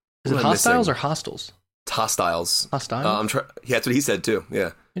Hostiles. Is it Hostiles or Hostels? Hostiles. Hostiles? That's what he said too.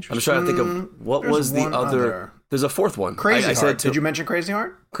 Yeah. I'm just trying to think of what was the other. There's a fourth one. Crazy Heart. Did you mention Crazy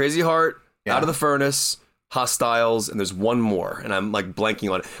Heart? Crazy Heart, Out of the Furnace, Hostiles, and there's one more, and I'm like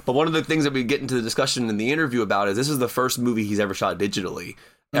blanking on it. But one of the things that we get into the discussion in the interview about is this is the first movie he's ever shot digitally.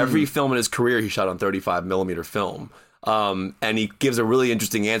 Every film in his career he shot on 35 millimeter film. And he gives a really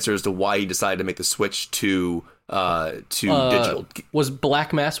interesting answer as to why he decided to make the switch to digital. Was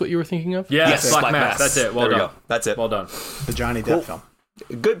Black Mass what you were thinking of? Yes, Black Mass. That's it. Well done. That's it. Well done. The Johnny Depp film.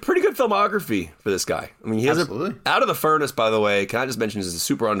 Pretty good filmography for this guy. I mean, he has Out of the Furnace, by the way, can I just mention, is a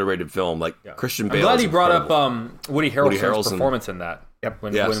super underrated film. Like Christian Bale. I'm glad he brought up Woody Harrelson's performance in that. Yep.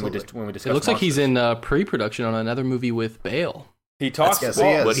 When we discussed it looks like he's in pre-production on another movie with Bale. He talks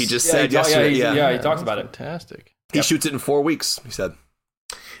what he just said yesterday. Yeah, he talks about it. Fantastic. He shoots it in 4 weeks, he said.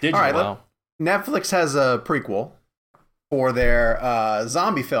 Did you? All right, Netflix has a prequel for their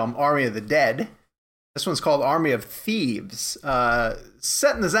zombie film, Army of the Dead. This one's called Army of Thieves.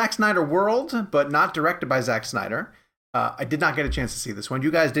 Set in the Zack Snyder world, but not directed by Zack Snyder. I did not get a chance to see this one.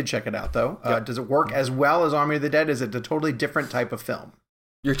 You guys did check it out, though. Does it work as well as Army of the Dead? Is it a totally different type of film?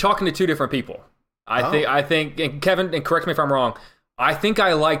 You're talking to two different people. I think, and Kevin, and correct me if I'm wrong, I think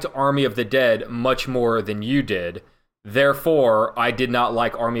I liked Army of the Dead much more than you did. Therefore, I did not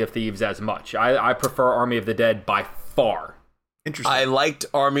like Army of Thieves as much. I prefer Army of the Dead by far. Interesting. I liked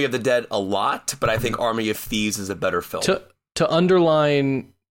Army of the Dead a lot, but I think Army of Thieves is a better film. To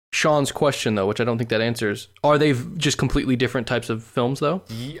underline Sean's question, though, which I don't think that answers, are they just completely different types of films, though?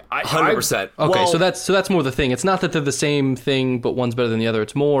 100%. Okay, Well, so that's more the thing. It's not that they're the same thing, but one's better than the other.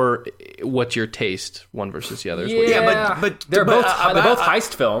 It's more what's your taste, one versus the other. but they're both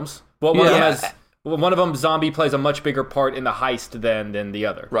heist films. Well, one of them, zombie, plays a much bigger part in the heist than the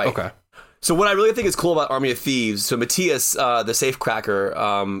other. right. Okay. So what I really think is cool about Army of Thieves, so Matthias, the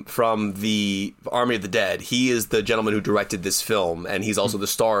safecracker from the Army of the Dead, he is the gentleman who directed this film, and he's also the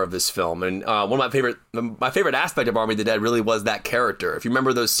star of this film. And one of my favorite aspect of Army of the Dead really was that character. If you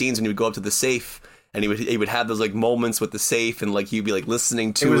remember those scenes when he would go up to the safe, and he would have those like moments with the safe, and like he'd be like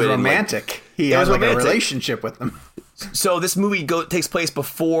listening to it. It was and, romantic. Like, he had like a relationship with them. So this movie takes place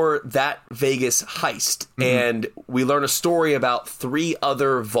before that Vegas heist, and we learn a story about 3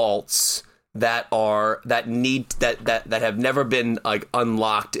 other vaults that have never been like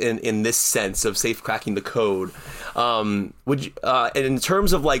unlocked in this sense of safe cracking the code. And in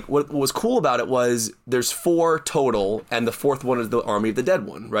terms of like what was cool about it was there's 4 total, and the 4th one is the Army of the Dead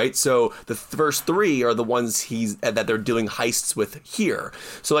one, right? So the first 3 are the ones that they're doing heists with here.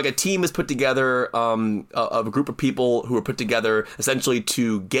 So like a team is put together, of a group of people who are put together essentially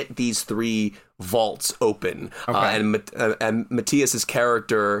to get these 3 vaults open. And Matthias's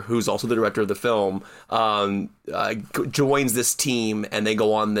character, who's also the director of the film, joins this team, and they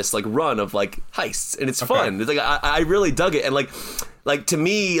go on this like run of like heists, and it's fun. It's like I really dug it, and like to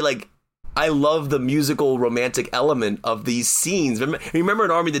me, like I love the musical romantic element of these scenes. Remember in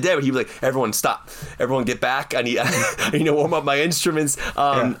Army of the Dead when he was like, everyone stop, everyone get back, I need warm up my instruments.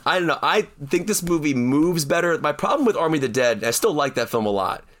 I don't know, I think this movie moves better. My problem with Army of the Dead, I still like that film a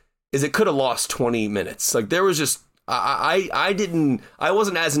lot, is it could have lost 20 minutes. Like there was just, I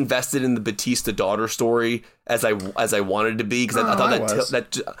wasn't as invested in the Batista daughter story as I wanted to be, because I thought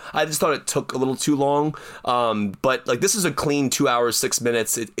I just thought it took a little too long. But like this is a clean 2 hours 6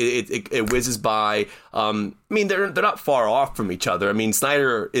 minutes. It whizzes by. I mean they're not far off from each other. I mean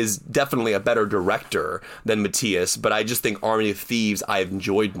Snyder is definitely a better director than Matthias, but I just think Army of Thieves I've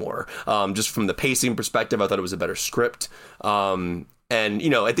enjoyed more. Just from the pacing perspective, I thought it was a better script. And,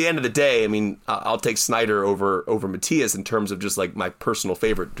 at the end of the day, I mean, I'll take Snyder over Matthias in terms of just like my personal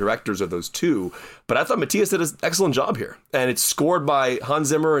favorite directors of those two. But I thought Matthias did an excellent job here. And it's scored by Hans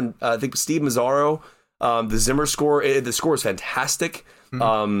Zimmer and I think Steve Mazzaro. The Zimmer score, the score is fantastic. I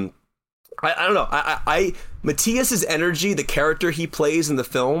don't know. Matthias's energy, the character he plays in the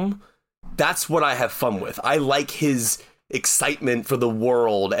film, that's what I have fun with. I like his excitement for the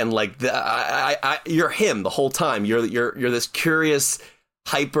world, and like you're him the whole time. You're this curious,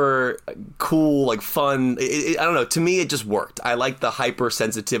 hyper cool, like fun. I don't know. To me, it just worked. I like the hyper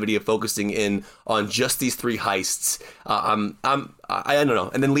sensitivity of focusing in on just these 3 heists. I don't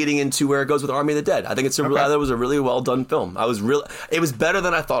know. And then leading into where it goes with Army of the Dead, I think I thought it was a really well done film. It was better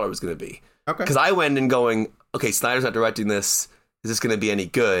than I thought it was going to be. Okay. Because I went in going, okay, Snyder's not directing this. Is this going to be any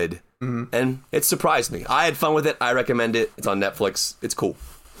good? And it surprised me. I had fun with it. I recommend it. It's on Netflix. It's cool.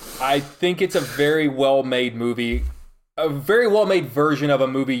 I think it's a very well-made movie, a very well-made version of a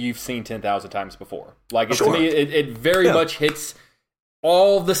movie you've seen 10,000 times before. Like, to me, it very much hits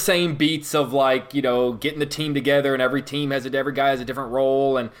all the same beats of like, getting the team together, and every guy has a different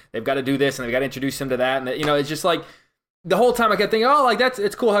role, and they've got to do this, and they've got to introduce him to that. And, it's just like, the whole time I kept thinking, oh, like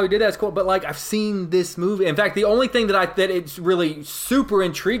it's cool how he did that. It's cool, but like I've seen this movie. In fact, the only thing that it's really super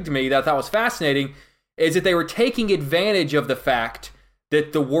intrigued me that I thought was fascinating is that they were taking advantage of the fact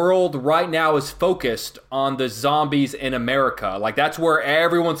that the world right now is focused on the zombies in America. Like that's where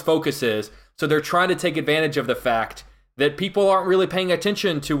everyone's focus is. So they're trying to take advantage of the fact that people aren't really paying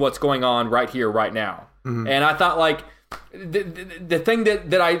attention to what's going on right here, right now. And I thought like the thing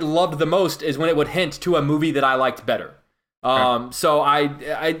that I loved the most is when it would hint to a movie that I liked better. So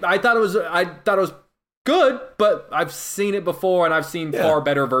I thought it was good, but I've seen it before, and I've seen far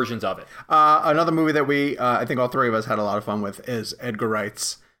better versions of it. Another movie that I think all 3 of us had a lot of fun with is Edgar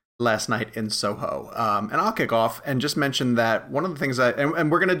Wright's Last Night in Soho. And I'll kick off and just mention that one of the things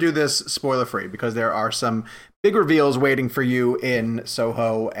and we're going to do this spoiler free because there are some big reveals waiting for you in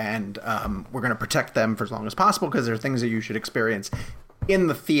Soho, and we're going to protect them for as long as possible because there are things that you should experience in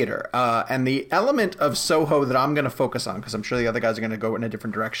the theater. And the element of Soho that I'm going to focus on, because I'm sure the other guys are going to go in a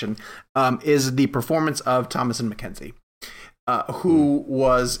different direction, is the performance of Thomasin McKenzie, who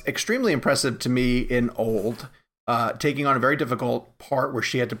was extremely impressive to me in Old, taking on a very difficult part where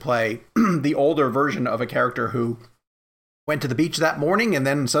she had to play the older version of a character who went to the beach that morning and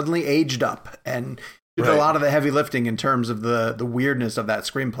then suddenly aged up and did a lot of the heavy lifting in terms of the weirdness of that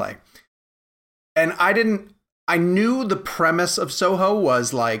screenplay. And I knew the premise of Soho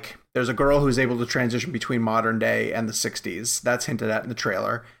was like, there's a girl who's able to transition between modern day and the 60s. That's hinted at in the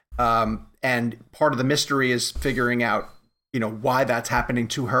trailer. And part of the mystery is figuring out, why that's happening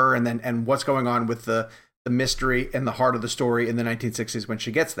to her, and what's going on with the mystery and the heart of the story in the 1960s when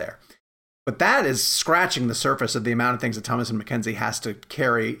she gets there. But that is scratching the surface of the amount of things that Thomasin McKenzie has to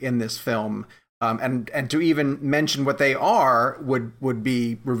carry in this film. And to even mention what they are would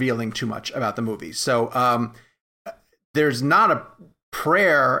be revealing too much about the movie. So there's not a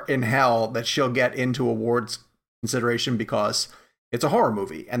prayer in hell that she'll get into awards consideration because it's a horror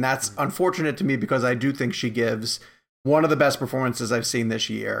movie. And that's unfortunate to me because I do think she gives one of the best performances I've seen this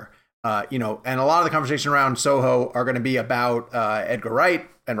year. And a lot of the conversation around Soho are going to be about Edgar Wright,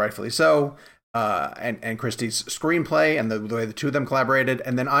 and rightfully so, and Christie's screenplay and the way the two of them collaborated.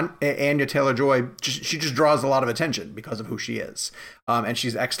 And then Anya Taylor-Joy, she just draws a lot of attention because of who she is. And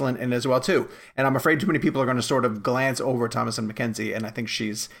she's excellent in it as well, too. And I'm afraid too many people are going to sort of glance over Thomasin McKenzie, and I think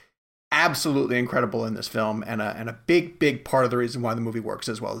she's absolutely incredible in this film and a big part of the reason why the movie works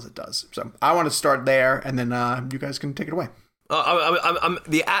as well as it does. So I want to start there, and then you guys can take it away.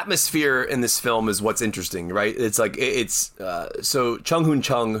 The atmosphere in this film is what's interesting, right? It's like so Chung Hoon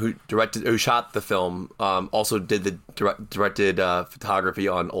Chung, who shot the film, also did directed photography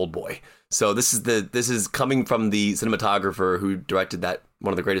on Old Boy. So this is coming from the cinematographer who directed that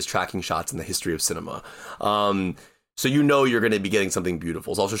one of the greatest tracking shots in the history of cinema. So you're going to be getting something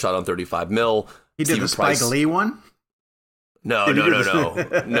beautiful. It's also shot on 35 mil. He did the Spike Lee one? No. I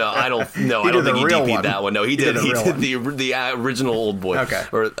don't. No, I don't think he DP'd that one. No, he did the original Old Boy. Okay.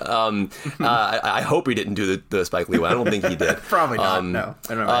 Or I hope he didn't do the Spike Lee one. I don't think he did. Probably not. No,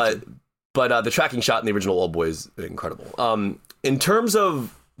 I don't know. But the tracking shot in the original Old Boy is incredible. In terms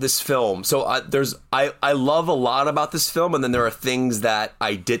of this film, so I love a lot about this film, and then there are things that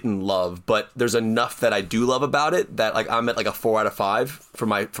I didn't love, but there's enough that I do love about it that I'm at a 4 out of 5 for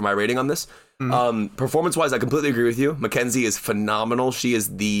my rating on this. Performance-wise, I completely agree with you. Mackenzie is phenomenal. She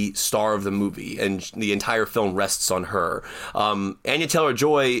is the star of the movie, and the entire film rests on her. Anya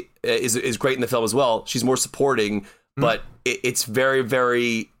Taylor-Joy is great in the film as well. She's more supporting, but it's very,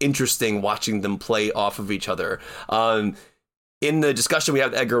 very interesting watching them play off of each other. In the discussion we had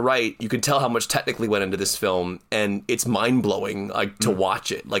with Edgar Wright, you can tell how much technically went into this film, and it's mind-blowing to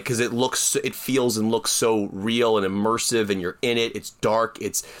watch it, because it feels and looks so real and immersive, and you're in it. It's dark.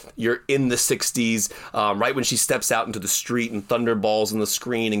 You're in the 60s, right when she steps out into the street and thunderballs on the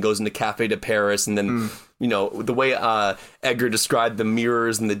screen and goes into Café de Paris, and then the way Edgar described the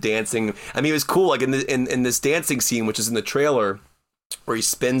mirrors and the dancing. I mean, it was cool. Like in this dancing scene, which is in the trailer, where he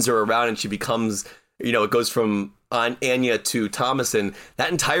spins her around and she becomes, it goes from Anya to Thomasin.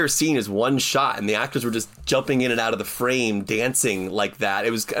 That entire scene is one shot, and the actors were just jumping in and out of the frame, dancing like that.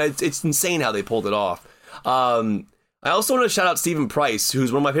 It's insane how they pulled it off. I also want to shout out Stephen Price,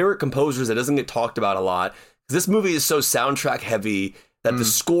 who's one of my favorite composers that doesn't get talked about a lot. This movie is so soundtrack heavy that the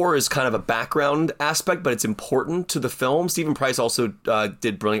score is kind of a background aspect, but it's important to the film. Stephen Price also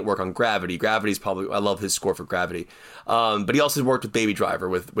did brilliant work on Gravity. Gravity's I love his score for Gravity. But he also worked with Baby Driver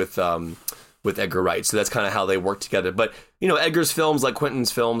with Edgar Wright. So that's kind of how they work together. But, Edgar's films, like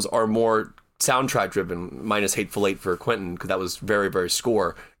Quentin's films, are more soundtrack driven, minus Hateful Eight for Quentin, because that was very, very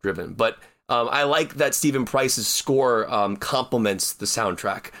score driven. But I like that Stephen Price's score complements the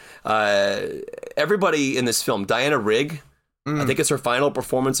soundtrack. Everybody in this film, Diana Rigg, I think it's her final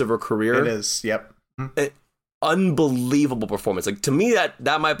performance of her career. It is, yep. Unbelievable performance. Like, to me,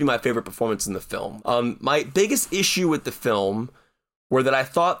 that might be my favorite performance in the film. My biggest issue with the film were that I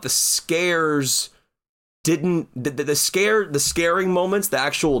thought the scares the scaring moments, the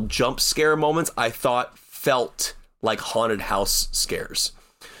actual jump scare moments, I thought felt like haunted house scares.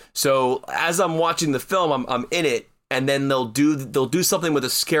 So as I'm watching the film, I'm in it, and then they'll do something with a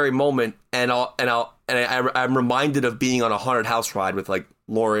scary moment, and I'm reminded of being on a haunted house ride with like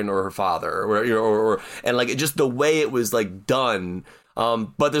Lauren or her father, or just the way it was like done.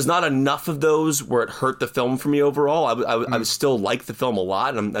 But there's not enough of those where it hurt the film for me overall. I would still like the film a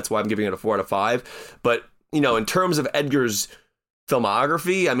lot, and that's why I'm giving it a 4 out of 5. But, in terms of Edgar's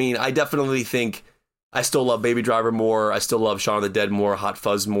filmography, I mean, I definitely think I still love Baby Driver more. I still love Shaun of the Dead more, Hot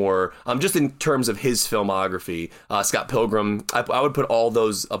Fuzz more. Just in terms of his filmography, Scott Pilgrim, I would put all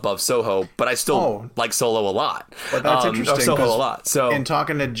those above Soho, but I still like Solo a lot. But that's interesting. Soho a lot. So in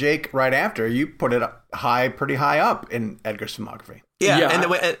talking to Jake right after, you put it pretty high up in Edgar's filmography.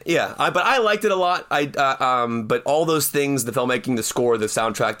 But I liked it a lot. But all those things, the filmmaking, the score, the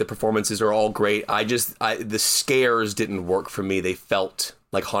soundtrack, the performances are all great. The scares didn't work for me. They felt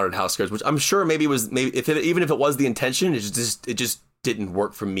like haunted house scares, which I'm sure even if it was the intention, it just didn't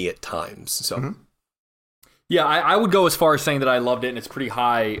work for me at times. So. Yeah, I would go as far as saying that I loved it, and it's pretty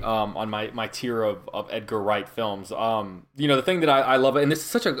high on my tier of Edgar Wright films. The thing that I love, and this is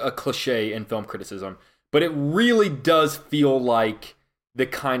such a cliche in film criticism, but it really does feel like the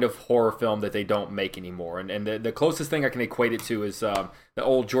kind of horror film that they don't make anymore. And the closest thing I can equate it to is the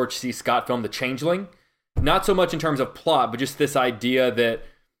old George C. Scott film, The Changeling. Not so much in terms of plot, but just this idea that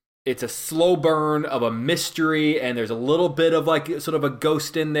it's a slow burn of a mystery, and there's a little bit of like sort of a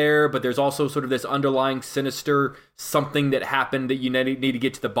ghost in there, but there's also sort of this underlying sinister something that happened that you need to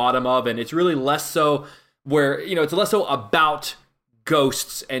get to the bottom of. And it's really less so where, it's less so about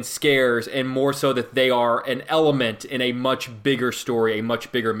ghosts and scares and more so that they are an element in a much bigger story, a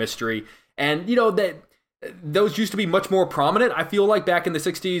much bigger mystery. And, that those used to be much more prominent, I feel like, back in the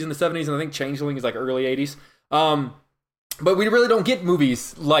 60s and the 70s, and I think Changeling is like early 80s. But we really don't get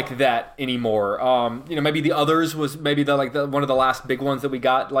movies like that anymore. Maybe The Others was maybe one of the last big ones that we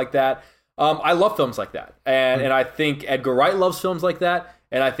got like that. I love films like that, and I think Edgar Wright loves films like that.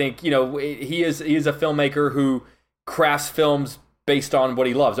 And I think he is a filmmaker who crafts films based on what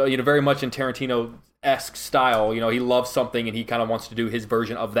he loves. Very much in Tarantino-esque style. He loves something and he kind of wants to do his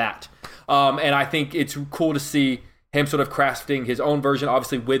version of that. And I think it's cool to see him sort of crafting his own version,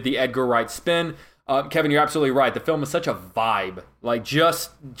 obviously with the Edgar Wright spin. Kevin, you're absolutely right. The film is such a vibe. Like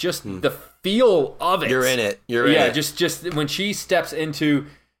just the feel of it. You're in it. You're in it. Just when she steps into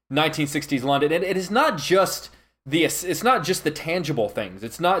 1960s London, and it is not just it's not just the tangible things.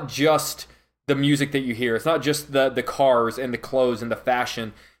 It's not just the music that you hear. It's not just the cars and the clothes and the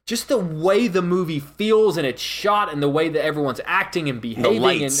fashion. Just the way the movie feels and it's shot and the way that everyone's acting and behaving. The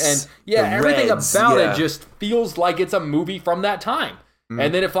lights, and everything reds, about it just feels like it's a movie from that time.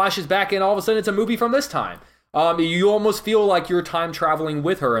 And then it flashes back and all of a sudden it's a movie from this time. You almost feel like you're time traveling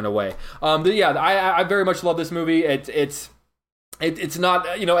with her in a way. I very much love this movie. It's not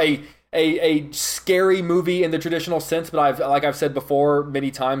a scary movie in the traditional sense, but I've said before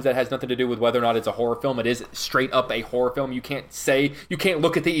many times, that has nothing to do with whether or not it's a horror film. It is straight up a horror film. You can't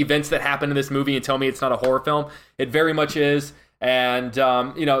look at the events that happen in this movie and tell me it's not a horror film. It very much is. And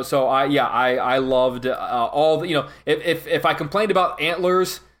so I loved all the, if I complained about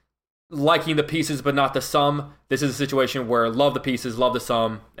Antlers liking the pieces but not the sum, this is a situation where love the pieces, love the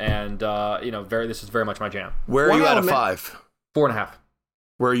sum, and this is very much my jam. Where are you out of 5? 4.5.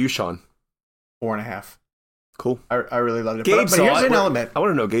 Where are you, Sean? 4.5. Cool. I really loved it. Gabe but here's saw an it. element. I want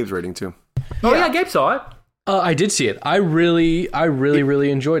to know Gabe's rating too. Oh yeah, Gabe saw it. I did see it. I really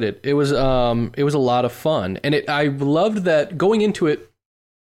enjoyed it. It was a lot of fun, and I loved that going into it.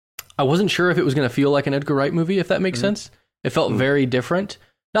 I wasn't sure if it was going to feel like an Edgar Wright movie, if that makes sense. It felt very different.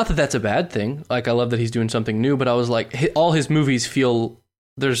 Not that that's a bad thing. Like, I love that he's doing something new, but I was like, all his movies feel.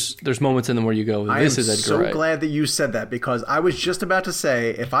 There's moments in them where you go, this is Edgar Wright. I'm so glad that you said that, because I was just about to say,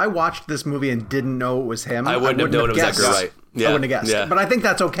 if I watched this movie and didn't know it was him, I wouldn't have known it was Edgar Wright. Yeah. I wouldn't have guessed. Yeah. But I think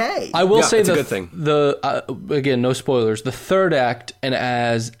that's okay. I will say it's a good thing. Again, no spoilers. The third act, and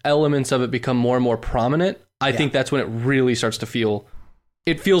as elements of it become more and more prominent, I think that's when it really starts to feel.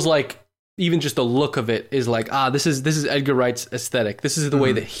 It feels like even just the look of it is like, this is Edgar Wright's aesthetic. This is the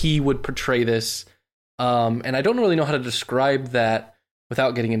way that he would portray this. And I don't really know how to describe that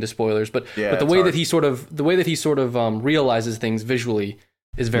without getting into spoilers, but the way that he sort of realizes things visually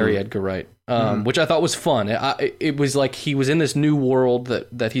is very Edgar Wright, which I thought was fun. It was like he was in this new world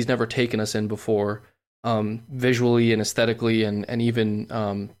that he's never taken us in before, visually and aesthetically and even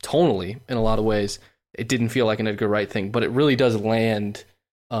tonally in a lot of ways. It didn't feel like an Edgar Wright thing, but it really does land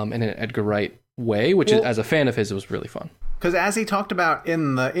in an Edgar Wright way, which as a fan of his, it was really fun. Because as he talked about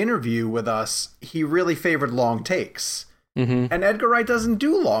in the interview with us, he really favored long takes. And Edgar Wright doesn't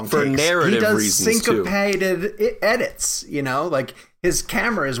do long takes. For narrative reasons, too. He does syncopated edits, like his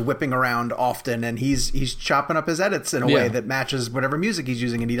camera is whipping around often and he's chopping up his edits in a way that matches whatever music he's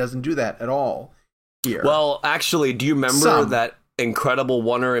using, and he doesn't do that at all here. Well, actually, do you remember that incredible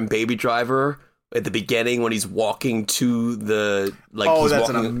oneer in Baby Driver at the beginning when he's walking to the he's that's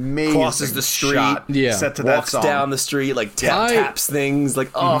walking, an amazing crosses the street, shot set to walks that song. down the street, taps things,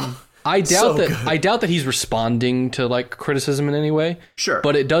 I doubt that he's responding to criticism in any way. Sure.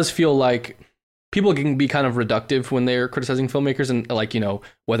 But it does feel like people can be kind of reductive when they're criticizing filmmakers, and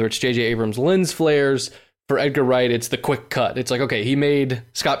whether it's J.J. Abrams' lens flares, for Edgar Wright it's the quick cut. It's like, okay, he made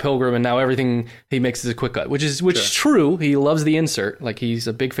Scott Pilgrim and now everything he makes is a quick cut, which is true. He loves the insert. He's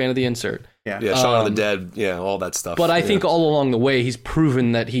a big fan of the insert. Yeah, Shaun of the Dead, all that stuff. But I think all along the way he's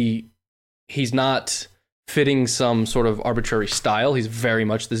proven that he's not fitting some sort of arbitrary style. He's very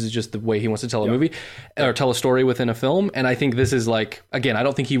much, this is just the way he wants to tell a movie or tell a story within a film. And I think this is again, I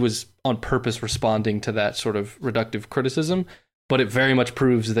don't think he was on purpose responding to that sort of reductive criticism, but it very much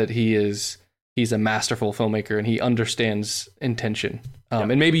proves that he is he's a masterful filmmaker and he understands intention.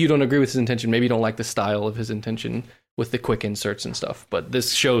 And maybe you don't agree with his intention. Maybe you don't like the style of his intention with the quick inserts and stuff. But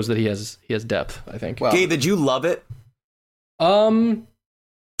this shows that he has depth, I think. Gabe, did you love it? I'm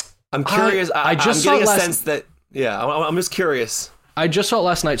curious. I'm getting a sense that. Yeah, I'm just curious. I just saw it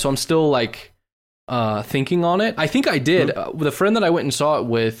last night, so I'm still like thinking on it. I think I did. With a friend that I went and saw it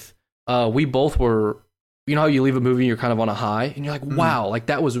with, we both were. You know how you leave a movie, you're kind of on a high, and you're like, wow, like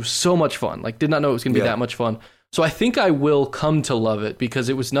that was so much fun. Like, did not know it was going to be that much fun. So I think I will come to love it because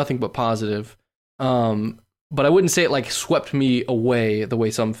it was nothing but positive. But I wouldn't say it like swept me away the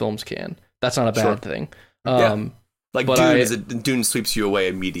way some films can. That's not a bad thing. Like Dune sweeps you away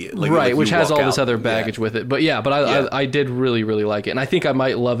immediately. Right, like which has all out. this other baggage with it. But I did really, really like it. And I think I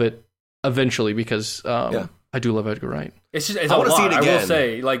might love it eventually because I do love Edgar Wright. It's a lot. See it again. I will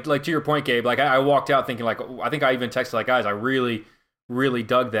say, like to your point, Gabe, like I walked out thinking like, I think I even texted like, guys, I really, really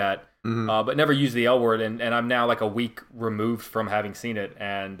dug that. But never used the L word, and I'm now like a week removed from having seen it,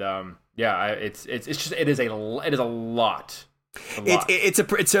 and it is a lot.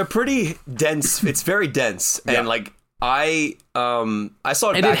 It's a pretty dense. It's very dense, and like I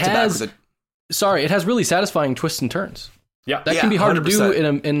saw it back to back with it. Sorry, it has really satisfying twists and turns. Yeah, that can be hard 100%. to do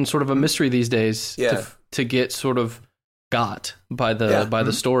in sort of a mystery these days. Yeah. To get sort of got by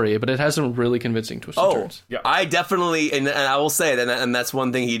the story, but it has some really convincing twists and turns. Yeah, I definitely, and I will say that, and that's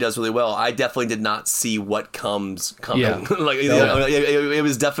one thing he does really well. I definitely did not see what comes coming. Yeah. It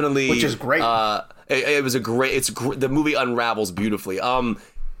was definitely, which is great. It was the movie unravels beautifully.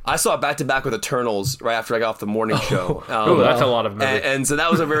 I saw it back to back with Eternals right after I got off the morning show. That's a lot of movie. And so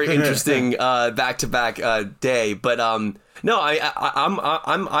that was a very interesting back to back day. But no,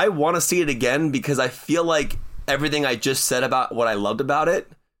 I want to see it again because I feel like everything I just said about what I loved about it,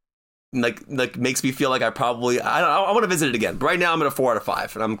 like makes me feel like I want to visit it again. But right now I'm at a 4 out of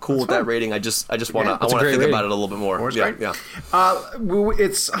 5, and I'm cool with that rating. I just want to think about it a little bit more. Yeah.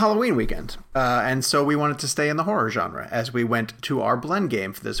 It's Halloween weekend, and so we wanted to stay in the horror genre as we went to our blend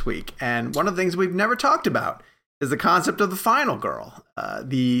game for this week. And one of the things we've never talked about is the concept of the final girl,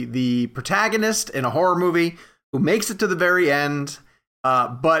 the protagonist in a horror movie who makes it to the very end,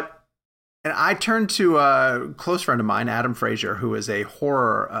 And I turned to a close friend of mine, Adam Frazier, who is a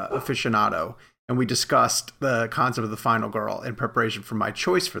horror aficionado, and we discussed the concept of the final girl in preparation for my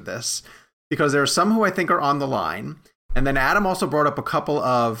choice for this, because there are some who I think are on the line. And then Adam also brought up a couple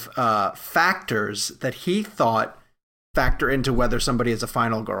of factors that he thought factor into whether somebody is a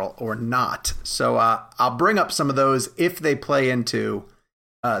final girl or not. So I'll bring up some of those if they play into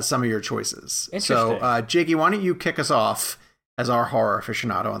some of your choices. So, Jakey, why don't you kick us off as our horror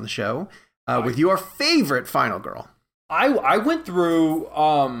aficionado on the show? With your favorite final girl. I went through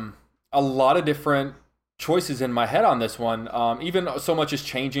a lot of different choices in my head on this one. Even so much as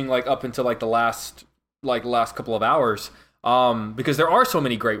changing like up until like the last couple of hours. Because there are so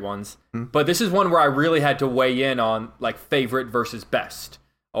many great ones. But this is one where I really had to weigh in on like favorite versus best,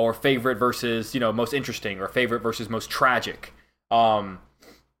 or favorite versus, most interesting, or favorite versus most tragic. And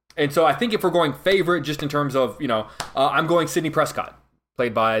so I think if we're going favorite, just in terms of, I'm going Sidney Prescott,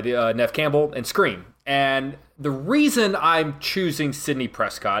 played by Neve Campbell in Scream. And the reason I'm choosing Sidney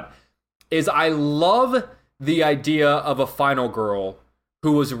Prescott is I love the idea of a final girl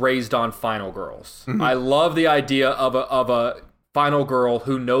who was raised on final girls. Mm-hmm. I love the idea of a final girl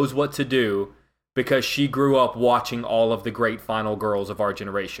who knows what to do because she grew up watching all of the great final girls of our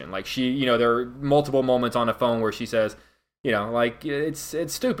generation. Like there are multiple moments on the phone where she says,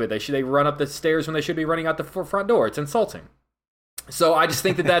 it's stupid. They run up the stairs when they should be running out the front door. It's insulting. So I just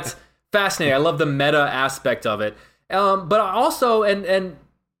think that that's fascinating. I love the meta aspect of it. But also, and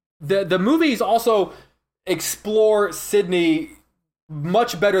the movies also explore Sydney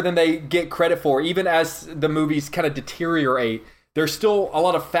much better than they get credit for. Even as the movies kind of deteriorate, there's still a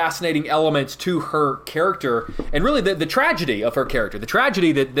lot of fascinating elements to her character, and really the tragedy of her character, the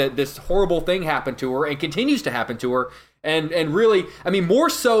tragedy that this horrible thing happened to her and continues to happen to her, and really, I mean, more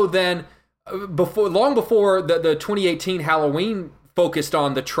so than long before the 2018 Halloween focused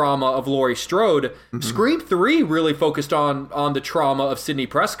on the trauma of Laurie Strode. Mm-hmm. Scream 3 really focused on the trauma of Sidney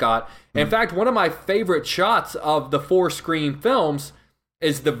Prescott. Mm-hmm. In fact, one of my favorite shots of the 4 Scream films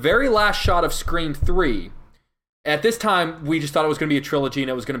is the very last shot of Scream 3. At this time, we just thought it was going to be a trilogy and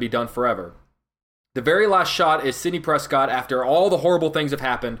it was going to be done forever. The very last shot is Sidney Prescott, after all the horrible things have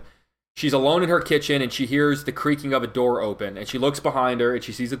happened. She's alone in her kitchen and she hears the creaking of a door open, and she looks behind her and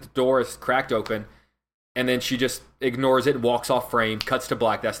she sees that the door is cracked open, and then she just ignores it and walks off frame, cuts to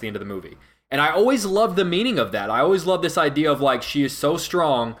black. That's the end of the movie. And I always loved the meaning of that. I always loved this idea of like, she is so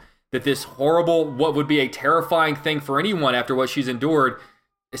strong that this horrible, what would be a terrifying thing for anyone after what she's endured,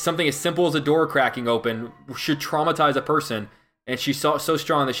 something as simple as a door cracking open should traumatize a person, and she's so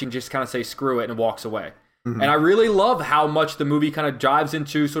strong that she can just kind of say screw it and walks away. And I really love how much the movie kind of dives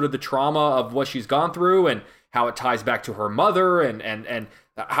into sort of the trauma of what she's gone through and how it ties back to her mother and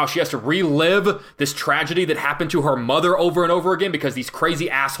how she has to relive this tragedy that happened to her mother over and over again because these crazy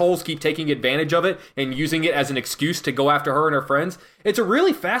assholes keep taking advantage of it and using it as an excuse to go after her and her friends. It's a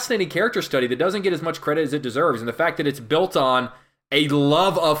really fascinating character study that doesn't get as much credit as it deserves. And the fact that it's built on a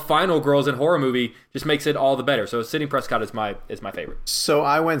love of final girls in horror movie just makes it all the better. So Sidney Prescott is my favorite. So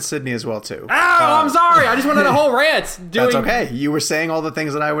I went Sydney as well too. I'm sorry. I just went on a whole rant. That's okay. You were saying all the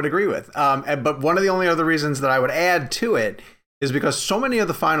things that I would agree with. But one of the only other reasons that I would add to it is because so many of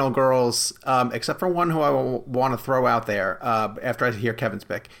the final girls, except for one who I want to throw out there after I hear Kevin's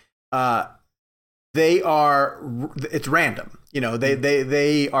pick, it's random.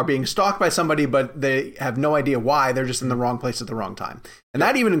 They are being stalked by somebody, but they have no idea why. They're just in the wrong place at the wrong time. And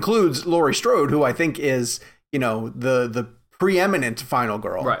that even includes Laurie Strode, who I think is, the preeminent final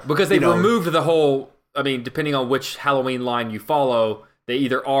girl. Right. Because they've removed the whole, depending on which Halloween line you follow, they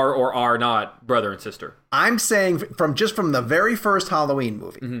either are or are not brother and sister. I'm saying from the very first Halloween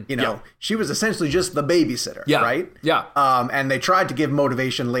movie, she was essentially just the babysitter, right? Yeah. And they tried to give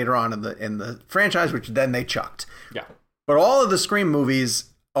motivation later on in the franchise, which then they chucked. Yeah. But all of the Scream movies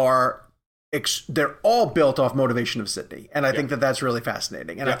they're all built off motivation of Sidney. And I think that's really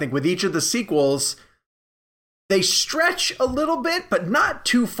fascinating. And I think with each of the sequels, they stretch a little bit, but not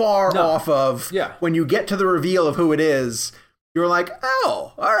too far off of when you get to the reveal of who it is. You're like,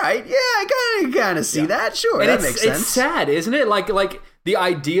 oh, all right, yeah, I kind of see that. Sure, and that makes sense. It's sad, isn't it? Like the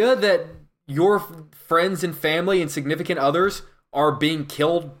idea that your friends and family and significant others are being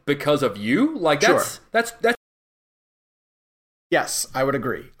killed because of you. Like that's. Yes, I would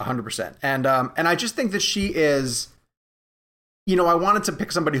agree 100%. And I just think that she is, I wanted to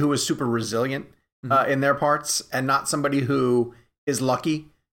pick somebody who is super resilient in their parts and not somebody who is lucky.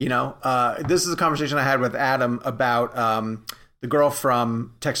 This is a conversation I had with Adam about the girl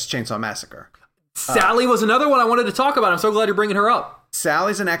from Texas Chainsaw Massacre. Sally was another one I wanted to talk about. I'm so glad you're bringing her up.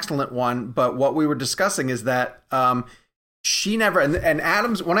 Sally's an excellent one, but what we were discussing is that she never, and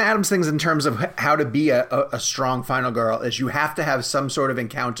one of Adam's things in terms of how to be a strong final girl is you have to have some sort of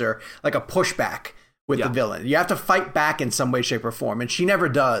encounter, like a pushback with the villain. You have to fight back in some way, shape, or form, and she never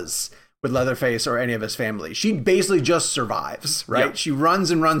does with Leatherface or any of his family. She basically just survives, right? Yeah. She runs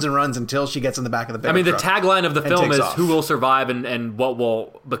and runs and runs until she gets in the back of the pickup the tagline of the film is who will survive and what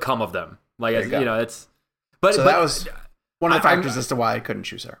will become of them. Like, it's... But that was one of the factors as to why I couldn't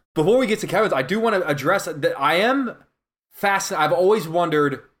choose her. Before we get to Kevin's, I do want to address that I am fascinated. I've always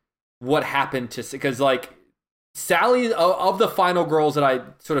wondered what happened to... Because, Sally, of the final girls that I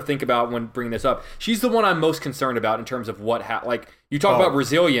sort of think about when bringing this up, she's the one I'm most concerned about in terms of what happened. You talk about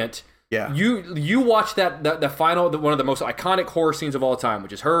resilient... Yeah, you watch the final one of the most iconic horror scenes of all time,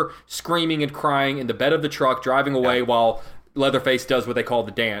 which is her screaming and crying in the bed of the truck driving away while Leatherface does what they call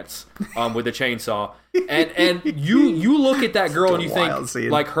the dance with the chainsaw, and you look at that girl and you think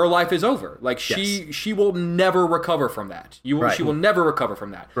scene. Her life is over. She will never recover from that. She will never recover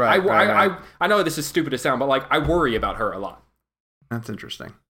from that. Right. I know this is stupid to sound, but I worry about her a lot. That's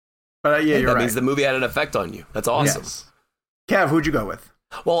interesting. But you're right. That means the movie had an effect on you. That's awesome. Yes. Kev, who'd you go with?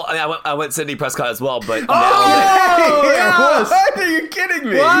 Well, I went Sidney Prescott as well, but what? Are you kidding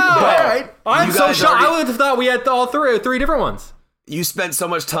me? Wow. All right. I'm so shocked. I would have thought we had all three different ones. You spent so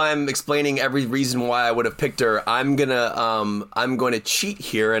much time explaining every reason why I would have picked her. I'm gonna cheat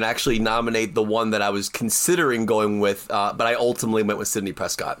here and actually nominate the one that I was considering going with, but I ultimately went with Sidney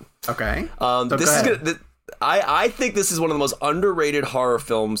Prescott. Okay. I think this is one of the most underrated horror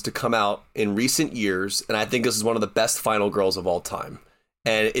films to come out in recent years, and I think this is one of the best final girls of all time.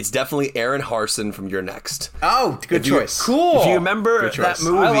 And it's definitely Erin Harson from You're Next. Oh, good choice. Cool. If you remember that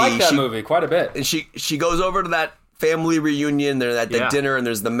movie, I like that movie quite a bit. And she goes over to that family reunion. They're at the dinner, and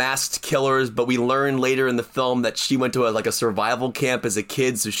there's the masked killers. But we learn later in the film that she went to a survival camp as a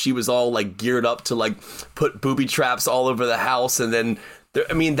kid, so she was all geared up to put booby traps all over the house. And then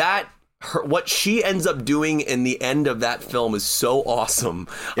what she ends up doing in the end of that film is so awesome.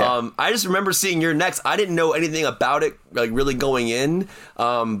 Yeah. I just remember seeing You're Next. I didn't know anything about it, really going in.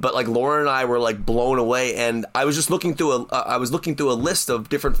 But Lauren and I were blown away. And I was just looking through a list of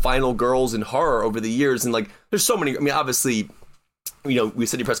different final girls in horror over the years. And there's so many. Obviously, we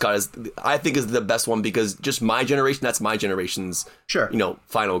Sidney Prescott is, I think, is the best one because just my generation, that's my generation's,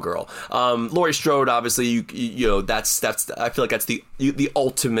 final girl. Laurie Strode, obviously, that's I feel like that's the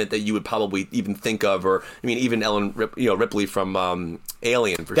ultimate that you would probably even think of, or I mean, even Ellen Ripley from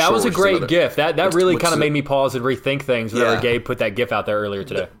Alien. For that sure, was a great gif. That really kind of made me pause and rethink things. Whenever Gabe put that gif out there earlier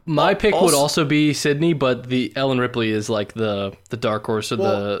today. My pick would also be Sydney, but the Ellen Ripley is like the dark horse, or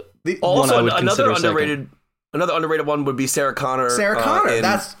the one I would consider second. Another underrated one would be Sarah Connor.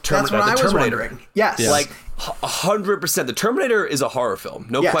 That's what I was wondering. Yes. Like 100%. The Terminator is a horror film.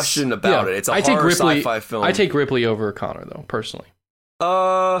 No question about it. It's a horror sci-fi film. I take Ripley over Connor, though, personally.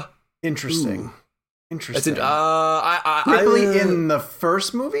 Interesting. Interesting. Ripley in the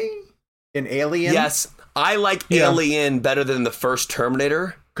first movie? In Alien? Yes. I like Alien better than the first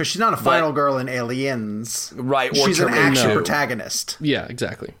Terminator. Because she's not a final girl in Aliens. Right. Or she's an action protagonist. Yeah,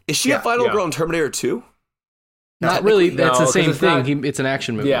 exactly. Is she a final girl in Terminator 2? Not really. That's the same thing. It's an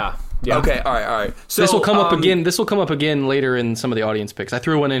action movie. Yeah. Okay. All right. So this will come up again. This will come up again later in some of the audience picks. I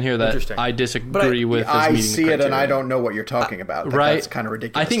threw one in here that I disagree with. I see it, and I don't know what you're talking about. Right? That's kind of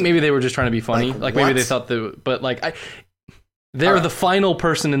ridiculous. I think maybe they were just trying to be funny. Like maybe they thought they're the final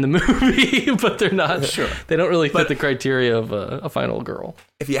person in the movie, but they're not. Sure. They don't really fit the criteria of a final girl.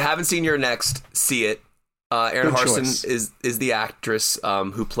 If you haven't seen You're Next, see it. Erin Harson is the actress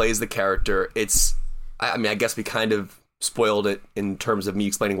who plays the character. I guess we kind of spoiled it in terms of me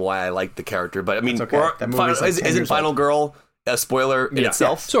explaining why I like the character, but I mean, isn't Final Girl a spoiler in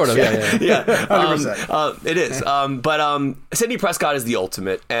itself? Sort of, yeah. 100%. It is. But Sidney Prescott is the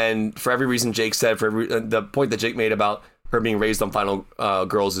ultimate, and for every reason Jake said, the point that Jake made about her being raised on Final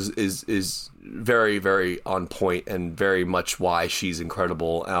Girls is very, very on point, and very much why she's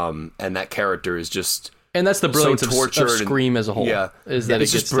incredible. And that character is just, and that's the brilliance so of Scream as a whole. Is that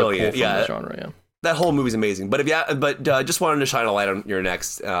it's it just brilliant. The genre. Yeah. That whole movie's amazing, but just wanted to shine a light on You're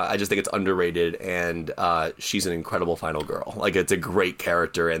Next. I just think it's underrated, and she's an incredible final girl. Like, it's a great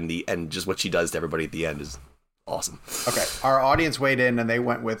character, and just what she does to everybody at the end is awesome. Okay, our audience weighed in, and they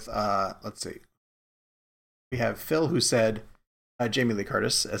went with let's see, we have Phil, who said Jamie Lee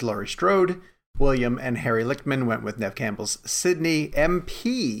Curtis as Laurie Strode. William and Harry Lichtman went with Nev Campbell's Sydney.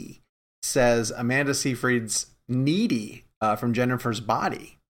 MP says Amanda Seyfried's Needy from Jennifer's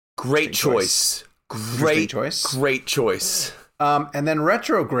Body. Great choice. Great choice. And then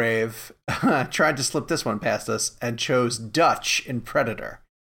Retrograve tried to slip this one past us and chose Dutch in Predator.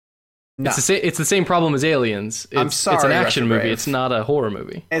 No. It's the same problem as Aliens. I'm sorry, it's an action Retrograve. movie. It's not a horror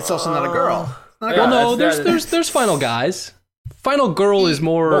movie. And it's also not a girl. Well, no, there's final guys. Final girl is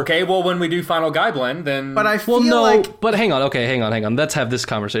more okay. Well, when we do Final Guy Blend, then but I feel like. But hang on. Okay, hang on. Let's have this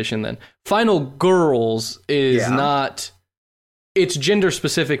conversation then. Final Girls is not. It's gender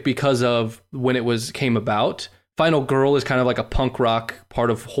specific because of when it came about. Final Girl is kind of like a punk rock part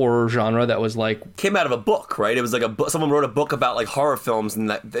of horror genre that was like came out of a book, right? It was like a book. Someone wrote a book about like horror films, and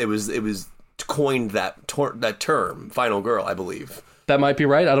that it was coined that term, Final Girl, I believe. That might be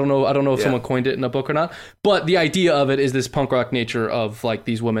right. I don't know if someone coined it in a book or not. But the idea of it is this punk rock nature of like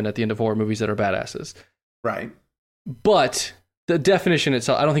these women at the end of horror movies that are badasses. Right. But the definition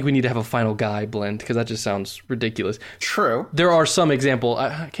itself, I don't think we need to have a Final Guy blend because that just sounds ridiculous. True. There are some example.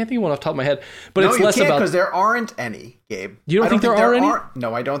 I can't think of one off the top of my head, but it's less about because there aren't any, Gabe. You don't think there are any?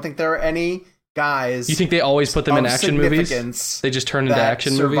 No, I don't think there are any guys. You think they always put them in action movies? They just turn into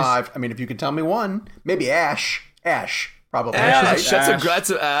action movies. I mean, if you could tell me one, maybe Ash. Probably. That's a good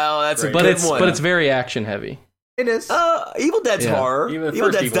one. But it's very action heavy. It is. Evil Dead's horror.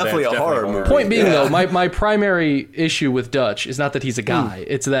 Evil Dead's definitely a horror movie. Point being, though, my primary issue with Dutch is not that he's a guy.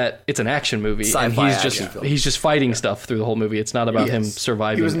 It's that it's an action movie, Sci-fi and he's just fighting stuff through the whole movie. It's not about him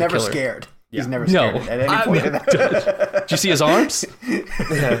surviving. He was never scared. He's never scared at any point of that. Did you see his arms?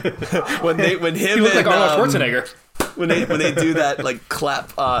 when him he looked like Arnold Schwarzenegger. When they do that like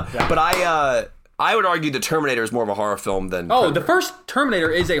clap. But I would argue the Terminator is more of a horror film than. Predator. The first Terminator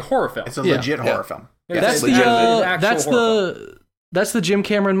is a horror film. It's a legit horror film. That's the Jim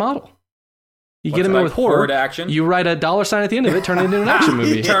Cameron model. You get him in with horror action. You write a $sign at the end of it, turn it into an action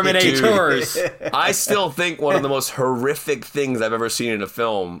movie. Terminators. I still think one of the most horrific things I've ever seen in a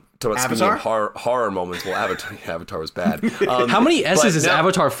film. Avatar? Horror moments. Well, Avatar was bad. How many S's is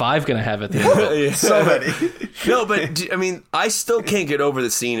Avatar 5 going to have at the end of it? So many. No, but I mean, I still can't get over the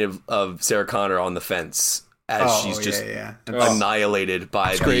scene of Sarah Connor on the fence as she's just annihilated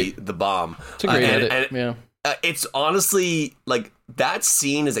by the bomb. It's a great edit. It's honestly like that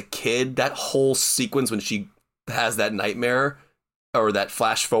scene as a kid, that whole sequence when she has that nightmare or that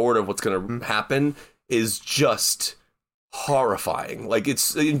flash forward of what's going to happen is just horrifying. Like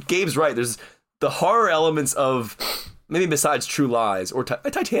Gabe's right. There's the horror elements of maybe besides True Lies or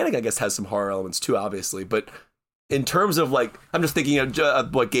Titanic, I guess has some horror elements too, obviously. But in terms of like, I'm just thinking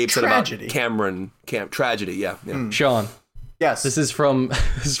of what Gabe said about Cameron tragedy. Yeah. Sean. Yes. This is from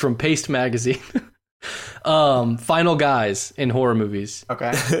Paste Magazine. Final guys in horror movies.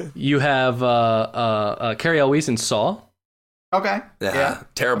 Okay. You have Carrie Elwes in Saw. Okay. Yeah.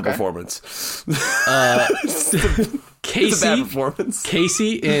 Terrible performance. Casey. It's a bad performance.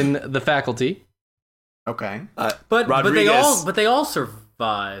 Casey in The Faculty. Okay. But they all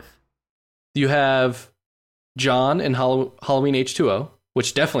survive. You have John in Halloween H2O,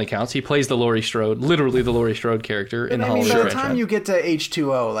 which definitely counts. He plays literally the Laurie Strode character in the Halloween by the franchise. time you get to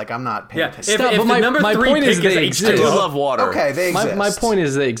H2O, like I'm not paying attention. If my the number my 3 point is pick they is exist. I do love water. Okay, they exist. My point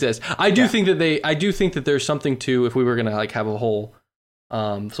is they exist. I do think that there's something to, if we were going to like have a whole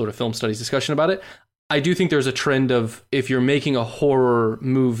sort of film studies discussion about it, I do think there's a trend of, if you're making a horror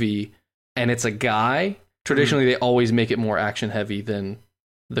movie and it's a guy, traditionally they always make it more action heavy than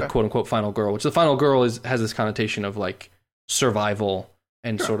the quote unquote final girl, which the final girl has this connotation of like survival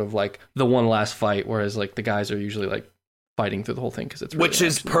and sort of like the one last fight, whereas like the guys are usually like fighting through the whole thing because it's really which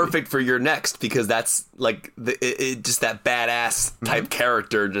is perfect for your next, because that's like just that badass type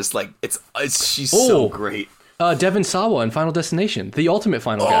character. Just like she's so great. Devon Sawa in Final Destination, the ultimate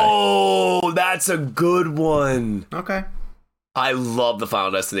final guy. Oh, that's a good one. Okay. I love the Final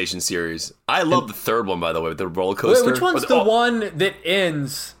Destination series. I love the third one, by the way, with the roller coaster. Wait, which one's the one that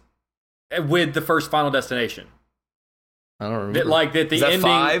ends with the first Final Destination? I don't remember. That the ending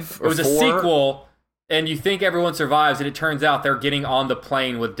 5 or it was 4? a sequel, and you think everyone survives, and it turns out they're getting on the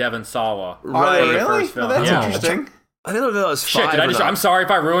plane with Devon Sawa. Right. Are they The really? first film. Well, that's Yeah. interesting. I don't know if that was 5 Shit, or not. I'm sorry if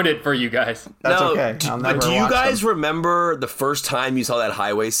I ruined it for you guys. That's No, okay. I'll never but do you watch guys them. remember the first time you saw that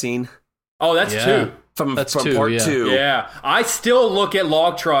highway scene? Oh, that's Yeah. 2. From That's part 2, 2. Yeah, I still look at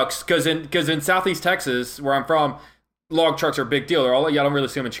log trucks because in Southeast Texas, where I'm from, log trucks are a big deal. They're all, I don't really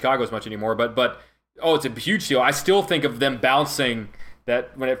see them in Chicago as much anymore, but it's a huge deal. I still think of them bouncing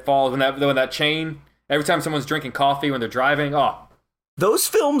that when it falls, when that chain. Every time someone's drinking coffee when they're driving, Those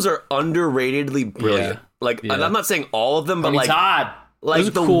films are underratedly brilliant. Yeah. Like, Yeah. and I'm not saying all of them, but Tony like Todd. It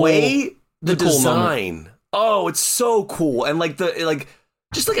was the a cool- way the it was a cool design. Oh, it's so cool. And like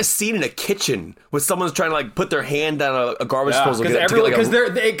just like a scene in a kitchen where someone's trying to like put their hand down a garbage disposal.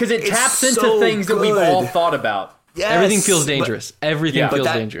 Because it taps into so things that we've good. all thought about. Yes, Everything feels but dangerous. Everything But feels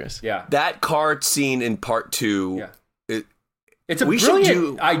that- dangerous. Yeah, That car scene in part 2. Yeah. It, it's a we should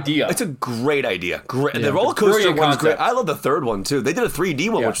brilliant idea. It's a great idea. Great. Yeah. The roller coaster Brilliant one's great. concept. I love the third one too. They did a 3D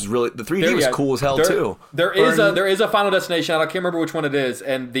one, Yeah. which was really the 3D was cool as hell there, too. There is a Final Destination. I can't remember which one it is,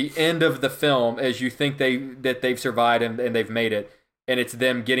 and the end of the film is you think they've survived and they've made it, and it's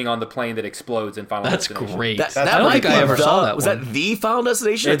them getting on the plane that explodes in Final That's Destination. great. That I don't might think I be ever saw that Was one. that the Final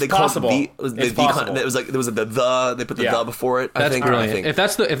Destination? It's possible. It It's possible. It was like there was they put the the before it. That's I brilliant. think. If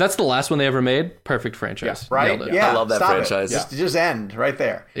that's the last one they ever made, perfect franchise. Right? Nailed it. Yeah. I love that stop franchise. It. Just end right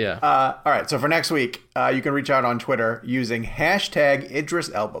there. Yeah. All right. So for next week, you can reach out on Twitter using hashtag Idris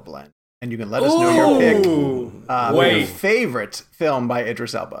Elba Blend, and you can let us know your pick. Your favorite film by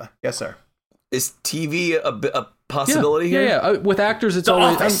Idris Elba. Yes, sir. Is TV a possibility here? Yeah. With actors, it's The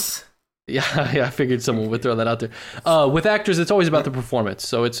always. Office. Yeah, I figured someone would throw that out there. With actors, it's always about the performance.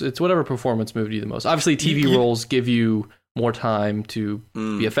 So it's whatever performance moved you the most. Obviously, TV roles give you more time to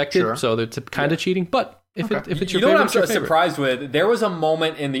be effective, sure. so it's kind of cheating. But if it's your You know favorite, what I'm it's your so favorite. surprised with? There was a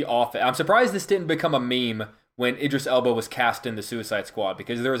moment in The Office. I'm surprised this didn't become a meme when Idris Elba was cast in the Suicide Squad,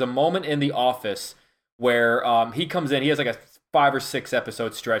 because there was a moment in The Office where he comes in. He has like a 5 or 6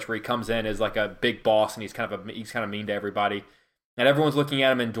 episode stretch where he comes in as like a big boss, and he's kind of mean to everybody, and everyone's looking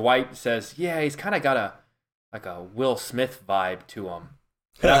at him. And Dwight says, "Yeah, he's kind of got a Will Smith vibe to him."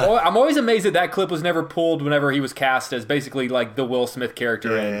 And I'm always amazed that clip was never pulled whenever he was cast as basically like the Will Smith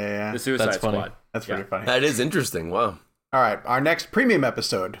character in the Suicide That's funny. Squad. That's pretty funny. That is interesting. Wow. All right. Our next premium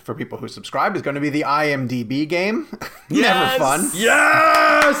episode for people who subscribe is going to be the IMDb game. Yes! Never fun.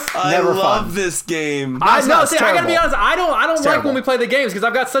 Yes. Never I love fun. this game. I know. it's See, I gotta be terrible. honest. I don't like terrible. when we play the games because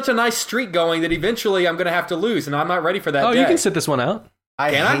I've got such a nice streak going that eventually I'm gonna have to lose, and I'm not ready for that. Oh, day. you can sit this one out.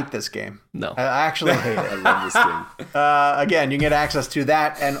 I Can I? hate this game. No. I actually hate I it. love this game. Again, you can get access to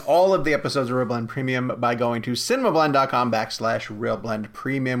that and all of the episodes of Real Blend Premium by going to cinemablend.com/RealBlend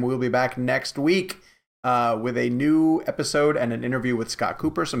Premium. We'll be back next week with a new episode and an interview with Scott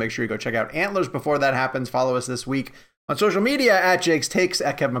Cooper. So make sure you go check out Antlers before that happens. Follow us this week on social media at Jake's Takes,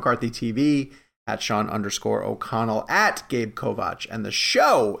 at Kevin McCarthy TV, at Sean_O'Connell, at Gabe Kovach. And the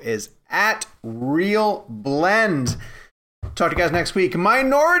show is at Real Blend. Talk to you guys next week.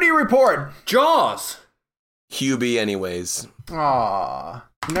 Minority Report. Jaws. Hubie, anyways. Aw.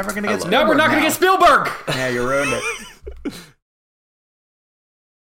 Never gonna get love it. No, we're not gonna now. get Spielberg. Yeah, you ruined it.